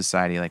issues in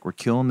society. Like, we're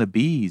killing the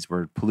bees,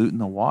 we're polluting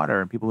the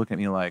water, and people look at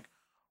me like,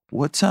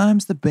 what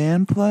time's the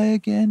band play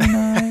again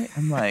tonight?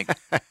 I'm like,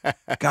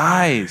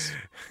 guys,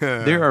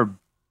 there are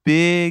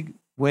big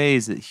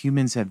ways that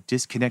humans have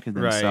disconnected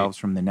Right. themselves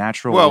from the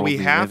natural Well, world we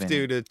have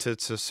live in.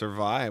 to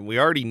survive. We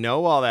already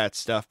know all that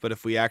stuff, but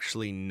if we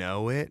actually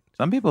know it,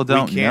 Some people we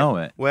don't can't know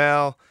it.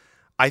 Well,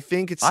 I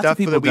think it's Lots of stuff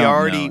people that we don't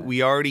already know it.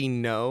 we already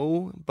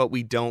know, but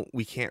we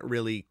can't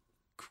really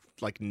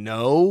like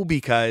know,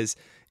 because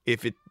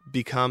if it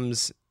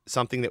becomes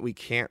something that we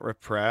can't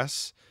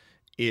repress,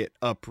 it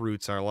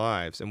uproots our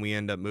lives and we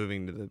end up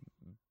moving to the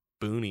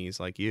boonies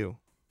like you.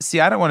 See,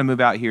 I don't want to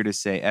move out here to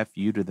say F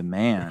you to the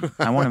man.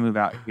 I want to move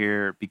out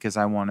here because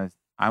I want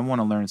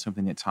to learn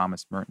something that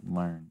Thomas Merton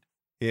learned.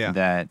 Yeah.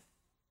 That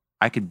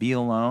I could be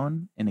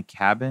alone in a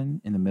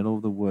cabin in the middle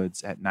of the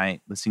woods at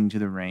night, listening to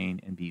the rain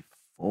and be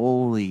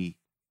fully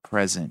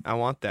present. I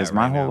want that. Because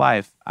my right whole now.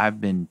 life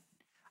I've been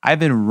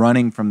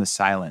running from the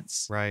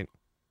silence. Right.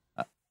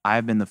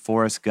 I've been the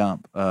Forrest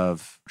Gump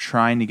of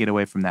trying to get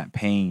away from that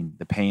pain,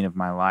 the pain of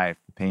my life,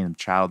 the pain of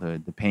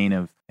childhood, the pain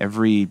of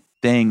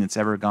everything that's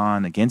ever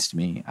gone against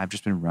me. I've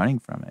just been running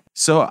from it.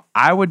 So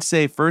I would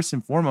say first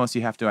and foremost,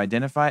 you have to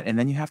identify it, and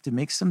then you have to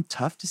make some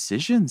tough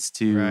decisions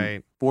to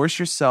Right. force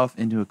yourself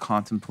into a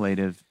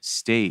contemplative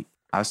state.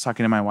 I was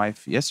talking to my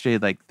wife yesterday,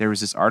 like there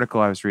was this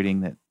article I was reading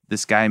that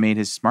this guy made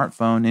his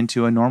smartphone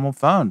into a normal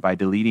phone by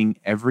deleting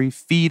every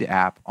feed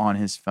app on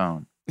his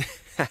phone.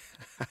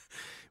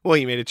 Well,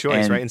 he made a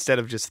choice, And- right? Instead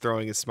of just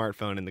throwing his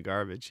smartphone in the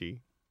garbage, he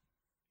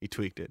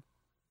tweaked it.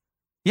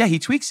 Yeah, he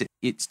tweaks it.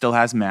 It still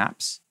has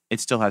maps, it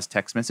still has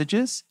text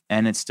messages,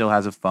 and it still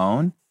has a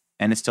phone,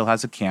 and it still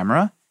has a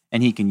camera,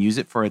 and he can use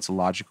it for its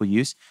logical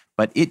use,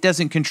 but it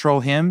doesn't control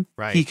him.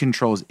 Right. He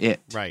controls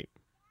it. Right.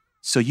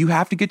 So you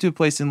have to get to a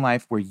place in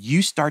life where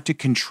you start to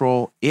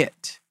control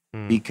it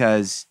Mm.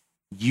 because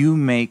you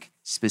make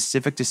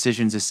specific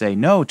decisions to say,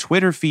 no,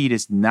 Twitter feed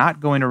is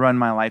not going to run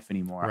my life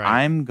anymore.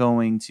 Right. I'm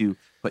going to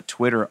put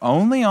Twitter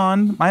only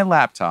on my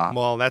laptop.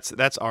 Well, that's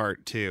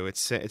art too.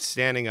 It's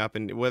standing up,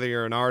 and whether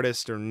you're an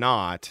artist or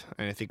not,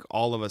 and I think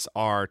all of us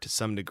are to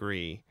some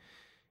degree,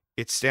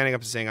 it's standing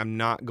up and saying, I'm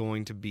not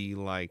going to be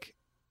like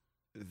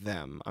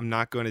them. I'm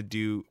not going to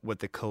do what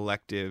the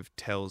collective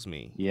tells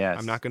me. Yes,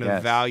 I'm not going to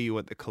yes. value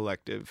what the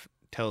collective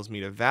tells me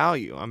to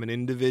value. I'm an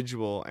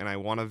individual, and I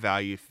want to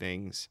value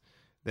things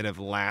that have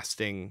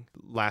lasting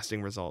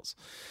results.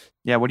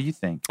 Yeah, what do you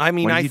think? I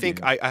mean, What do I you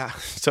think do? I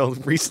so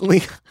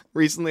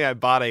recently I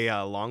bought a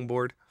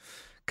longboard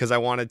because I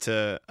wanted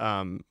to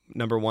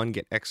number one,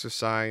 get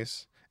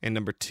exercise, and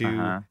number two,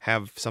 Uh-huh.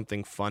 have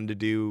something fun to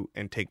do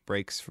and take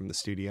breaks from the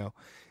studio.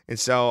 And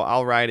so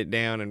I'll ride it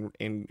down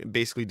and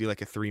basically do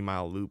like a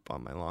 3-mile loop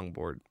on my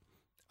longboard.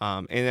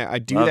 And I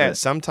do Love that it.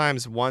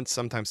 sometimes once,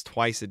 sometimes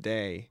twice a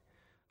day.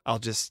 I'll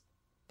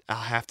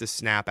have to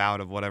snap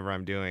out of whatever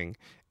I'm doing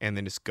and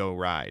then just go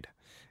ride.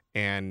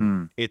 And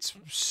Hmm. it's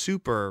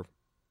super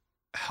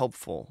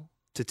helpful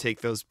to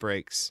take those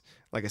breaks,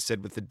 like I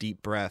said, with the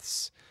deep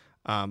breaths.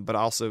 But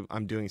also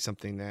I'm doing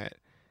something that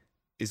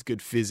is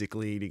good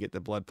physically to get the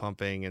blood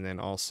pumping. And then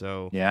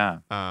also, Yeah.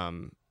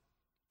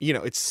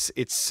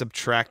 it's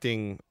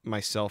subtracting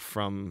myself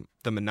from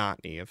the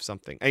monotony of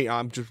something.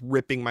 I'm just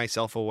ripping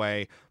myself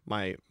away.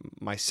 My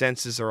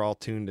senses are all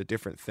tuned to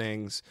different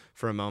things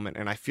for a moment.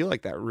 And I feel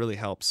like that really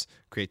helps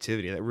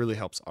creativity. That really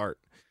helps art.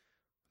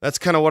 That's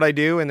kind of what I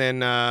do. And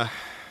then,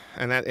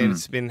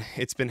 it's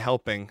been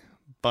helping.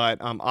 But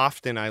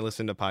often I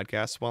listen to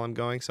podcasts while I'm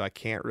going, so I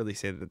can't really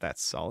say that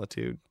that's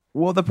solitude.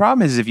 Well, the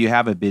problem is if you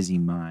have a busy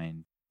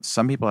mind,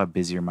 some people have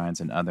busier minds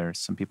than others.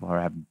 Some people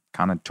have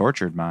kind of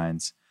tortured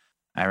minds.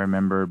 I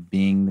remember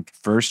being the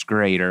first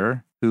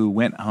grader who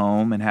went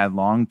home and had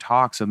long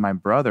talks with my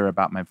brother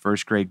about my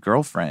first grade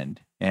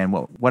girlfriend and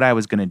what I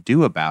was going to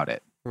do about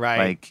it. Right.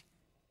 Like,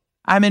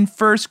 I'm in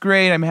first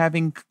grade. I'm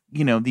having,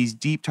 these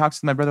deep talks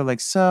with my brother.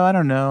 Like, so I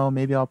don't know.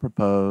 Maybe I'll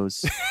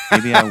propose.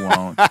 Maybe I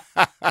won't.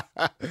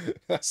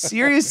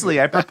 Seriously,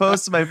 I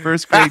proposed to my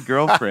first grade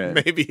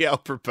girlfriend. Maybe I'll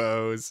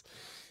propose.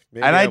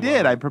 Maybe And I did.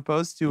 won't. I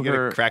proposed to You get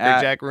her. a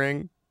Cracker Jack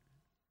ring?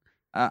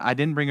 I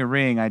didn't bring a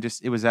ring.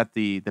 It was at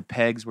the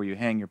pegs where you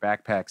hang your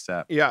backpacks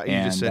up. Yeah, you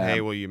just And, said, "Hey,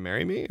 will you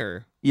marry me?"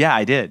 Or yeah,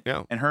 I did.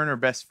 Yeah. And her and her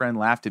best friend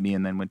laughed at me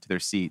and then went to their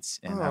seats.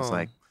 And I was Oh.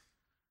 like,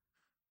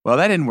 well,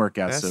 that didn't work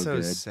out that's so so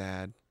good.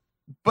 sad.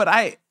 But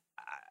I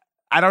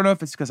don't know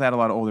if it's because I had a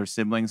lot of older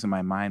siblings and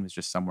my mind was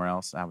just somewhere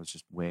else. I was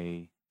just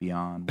way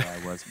beyond where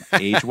I was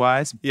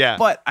age-wise. Yeah,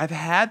 But I've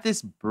had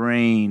this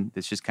brain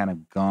that's just kind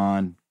of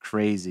gone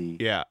crazy.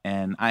 yeah,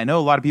 And I know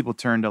a lot of people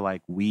turn to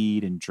like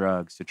weed and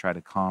drugs to try to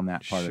calm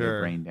that part of their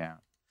Sure. brain down.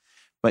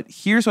 But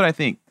here's what I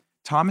think.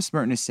 Thomas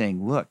Merton is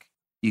saying, look,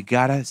 you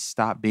got to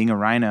stop being a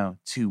rhino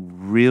to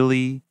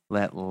really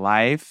let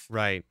life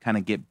right. kind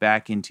of get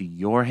back into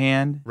your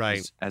hand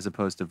Right. as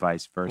opposed to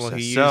vice versa. Well,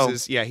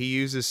 So he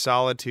uses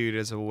solitude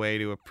as a way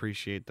to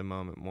appreciate the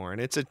moment more,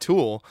 and it's a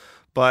tool.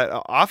 But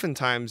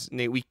oftentimes,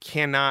 Nate, we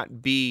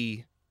cannot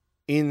be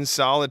in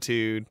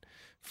solitude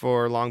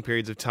for long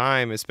periods of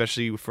time,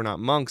 especially if we're not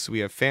monks. We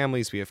have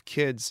families, we have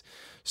kids.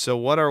 So,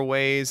 what are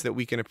ways that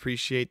we can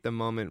appreciate the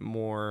moment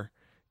more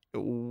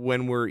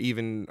when we're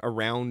even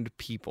around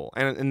people?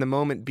 And the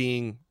moment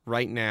being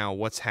right now,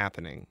 what's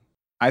happening?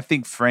 I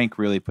think Frank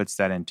really puts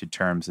that into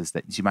terms is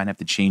that you might have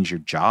to change your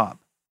job,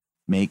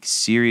 make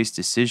serious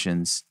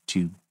decisions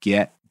to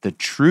get the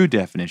true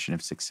definition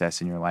of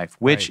success in your life,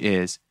 which Right.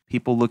 is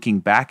people looking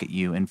back at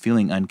you and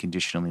feeling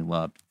unconditionally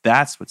loved.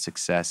 That's what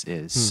success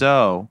is.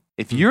 So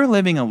if you're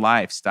living a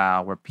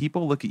lifestyle where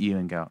people look at you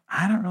and go,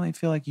 I don't really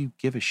feel like you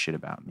give a shit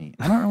about me.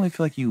 I don't really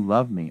feel like you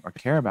love me or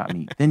care about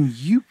me. Then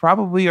you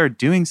probably are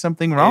doing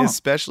something wrong.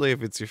 Especially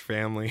if it's your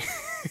family.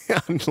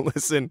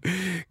 Listen,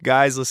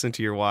 guys, listen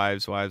to your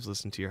wives. Wives,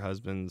 listen to your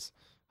husbands.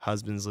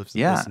 Husbands,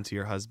 Yeah. listen to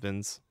your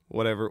husbands.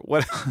 Whatever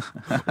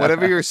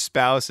your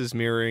spouse is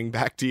mirroring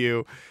back to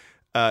you,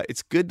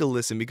 it's good to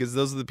listen because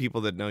those are the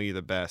people that know you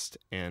the best.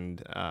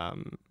 And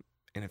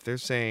if they're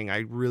saying, I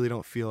really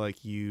don't feel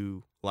like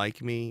you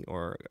like me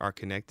or are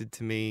connected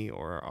to me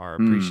or are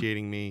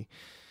appreciating me,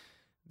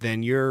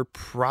 then you're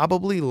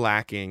probably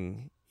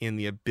lacking in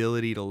the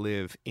ability to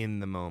live in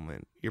the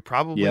moment. You're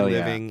probably Yeah.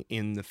 living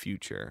in the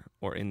future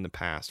or in the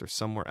past or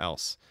somewhere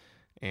else.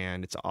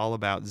 And it's all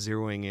about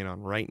zeroing in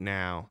on right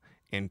now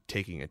and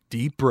taking a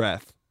deep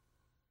breath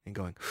and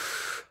going,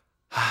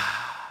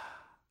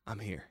 I'm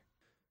here.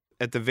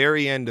 At the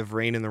very end of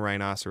Rain in the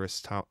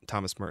Rhinoceros,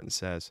 Thomas Merton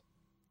says,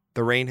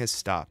 the rain has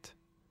stopped.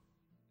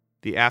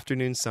 The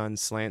afternoon sun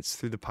slants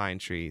through the pine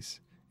trees,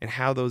 and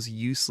how those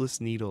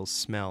useless needles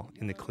smell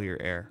in the clear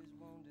air.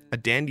 A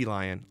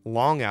dandelion,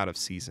 long out of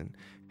season,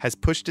 has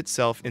pushed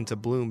itself into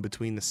bloom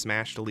between the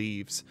smashed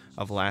leaves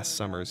of last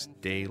summer's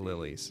day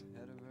lilies.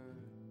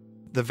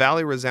 The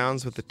valley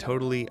resounds with the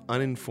totally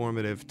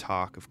uninformative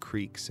talk of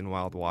creeks and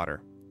wild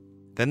water.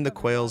 Then the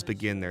quails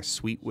begin their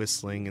sweet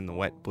whistling in the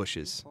wet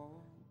bushes.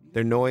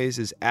 Their noise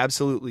is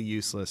absolutely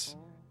useless,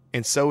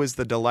 and so is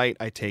the delight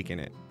I take in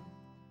it.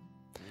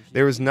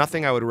 There is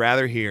nothing I would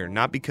rather hear,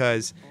 not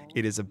because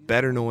it is a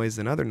better noise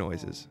than other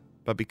noises,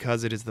 but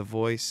because it is the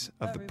voice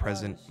of the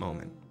present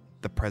moment,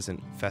 the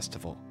present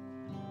festival.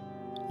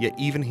 Yet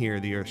even here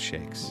the earth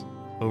shakes.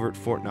 Over at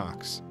Fort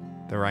Knox,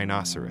 the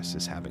rhinoceros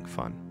is having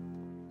fun.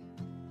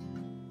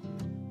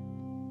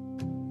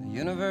 The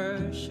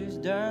universe, she's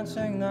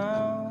dancing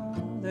now.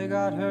 They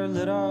got her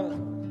lit up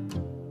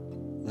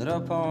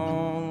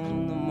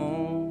on the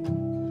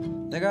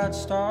moon. They got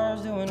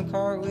stars doing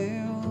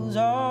cartwheels,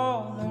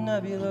 all the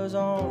nebulas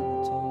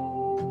on the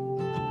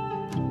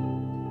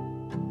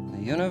tone.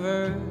 The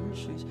universe,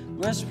 she's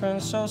whispering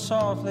so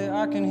softly,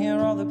 I can hear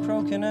all the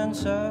croaking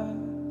insects.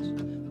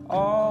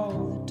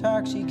 All the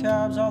taxi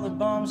cabs, all the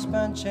bum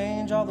spent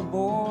change, all the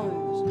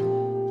boys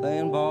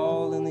playing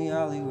ball in the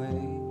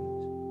alleyways.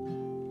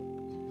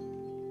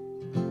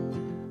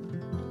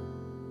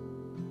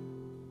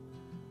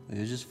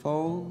 They're just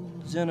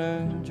folds in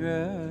her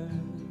dress.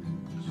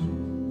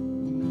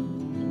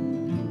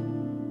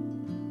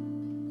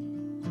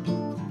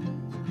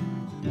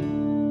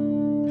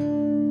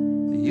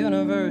 The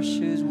universe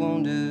she's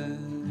wounded.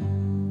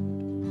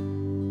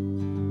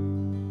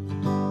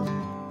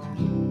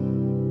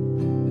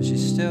 But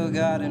she's still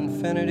got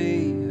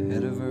infinity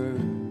ahead of her.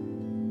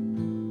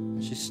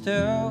 She's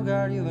still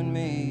got you and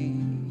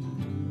me.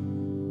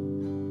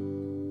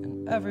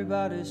 And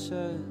everybody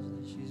says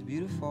that she's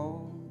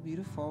beautiful,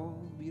 beautiful,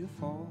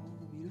 beautiful,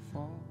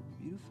 beautiful,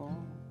 beautiful.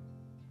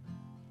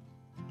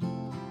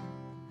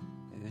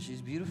 Yeah,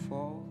 she's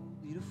beautiful,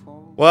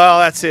 beautiful. Well,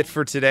 that's it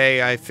for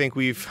today. I think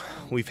we've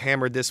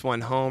hammered this one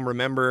home.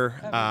 Remember,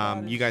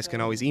 you guys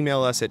can always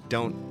email us at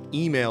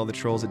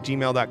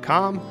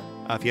don'temailthetrolls@gmail.com.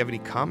 If you have any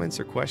comments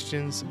or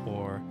questions,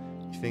 or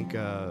you think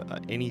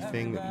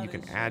anything that you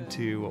can add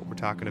to what we're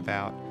talking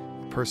about,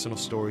 personal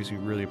stories, we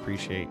really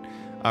appreciate.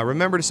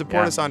 Remember to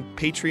support us on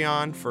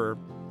Patreon for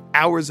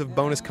hours of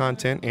bonus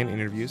content and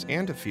interviews,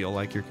 and to feel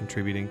like you're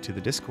contributing to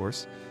the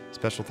discourse.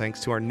 Special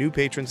thanks to our new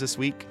patrons this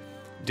week,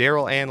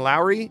 Daryl Ann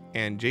Lowry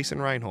and Jason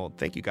Reinhold.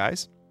 Thank you,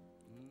 guys.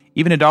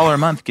 Even $1 a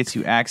month gets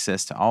you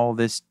access to all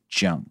this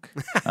junk,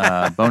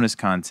 bonus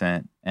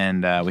content,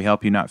 and we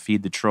help you not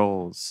feed the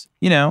trolls.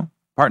 You know,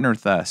 partner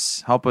with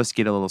us, help us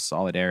get a little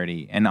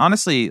solidarity. And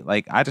honestly,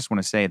 like, I just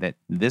want to say that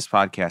this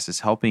podcast is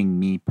helping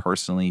me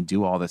personally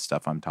do all this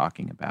stuff I'm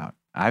talking about.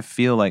 I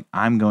feel like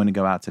I'm going to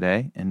go out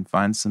today and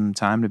find some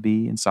time to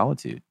be in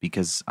solitude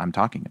because I'm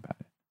talking about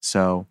it.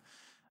 So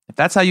if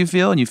that's how you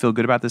feel and you feel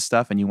good about this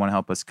stuff and you want to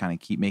help us kind of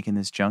keep making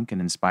this junk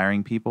and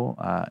inspiring people,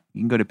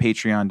 you can go to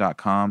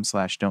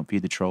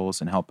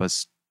patreon.com/don'tfeedthetrolls and help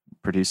us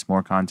produce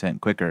more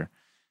content quicker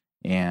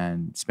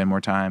and spend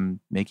more time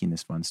making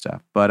this fun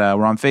stuff. But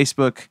we're on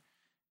Facebook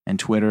and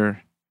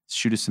Twitter.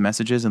 Shoot us some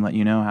messages and let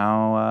you know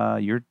how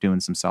you're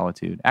doing some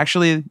solitude.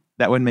 Actually,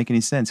 that wouldn't make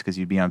any sense because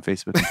you'd be on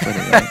Facebook and Twitter,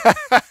 right?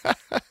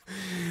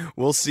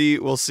 We'll see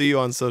you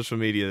on social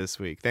media this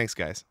week. Thanks,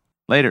 guys.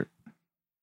 Later.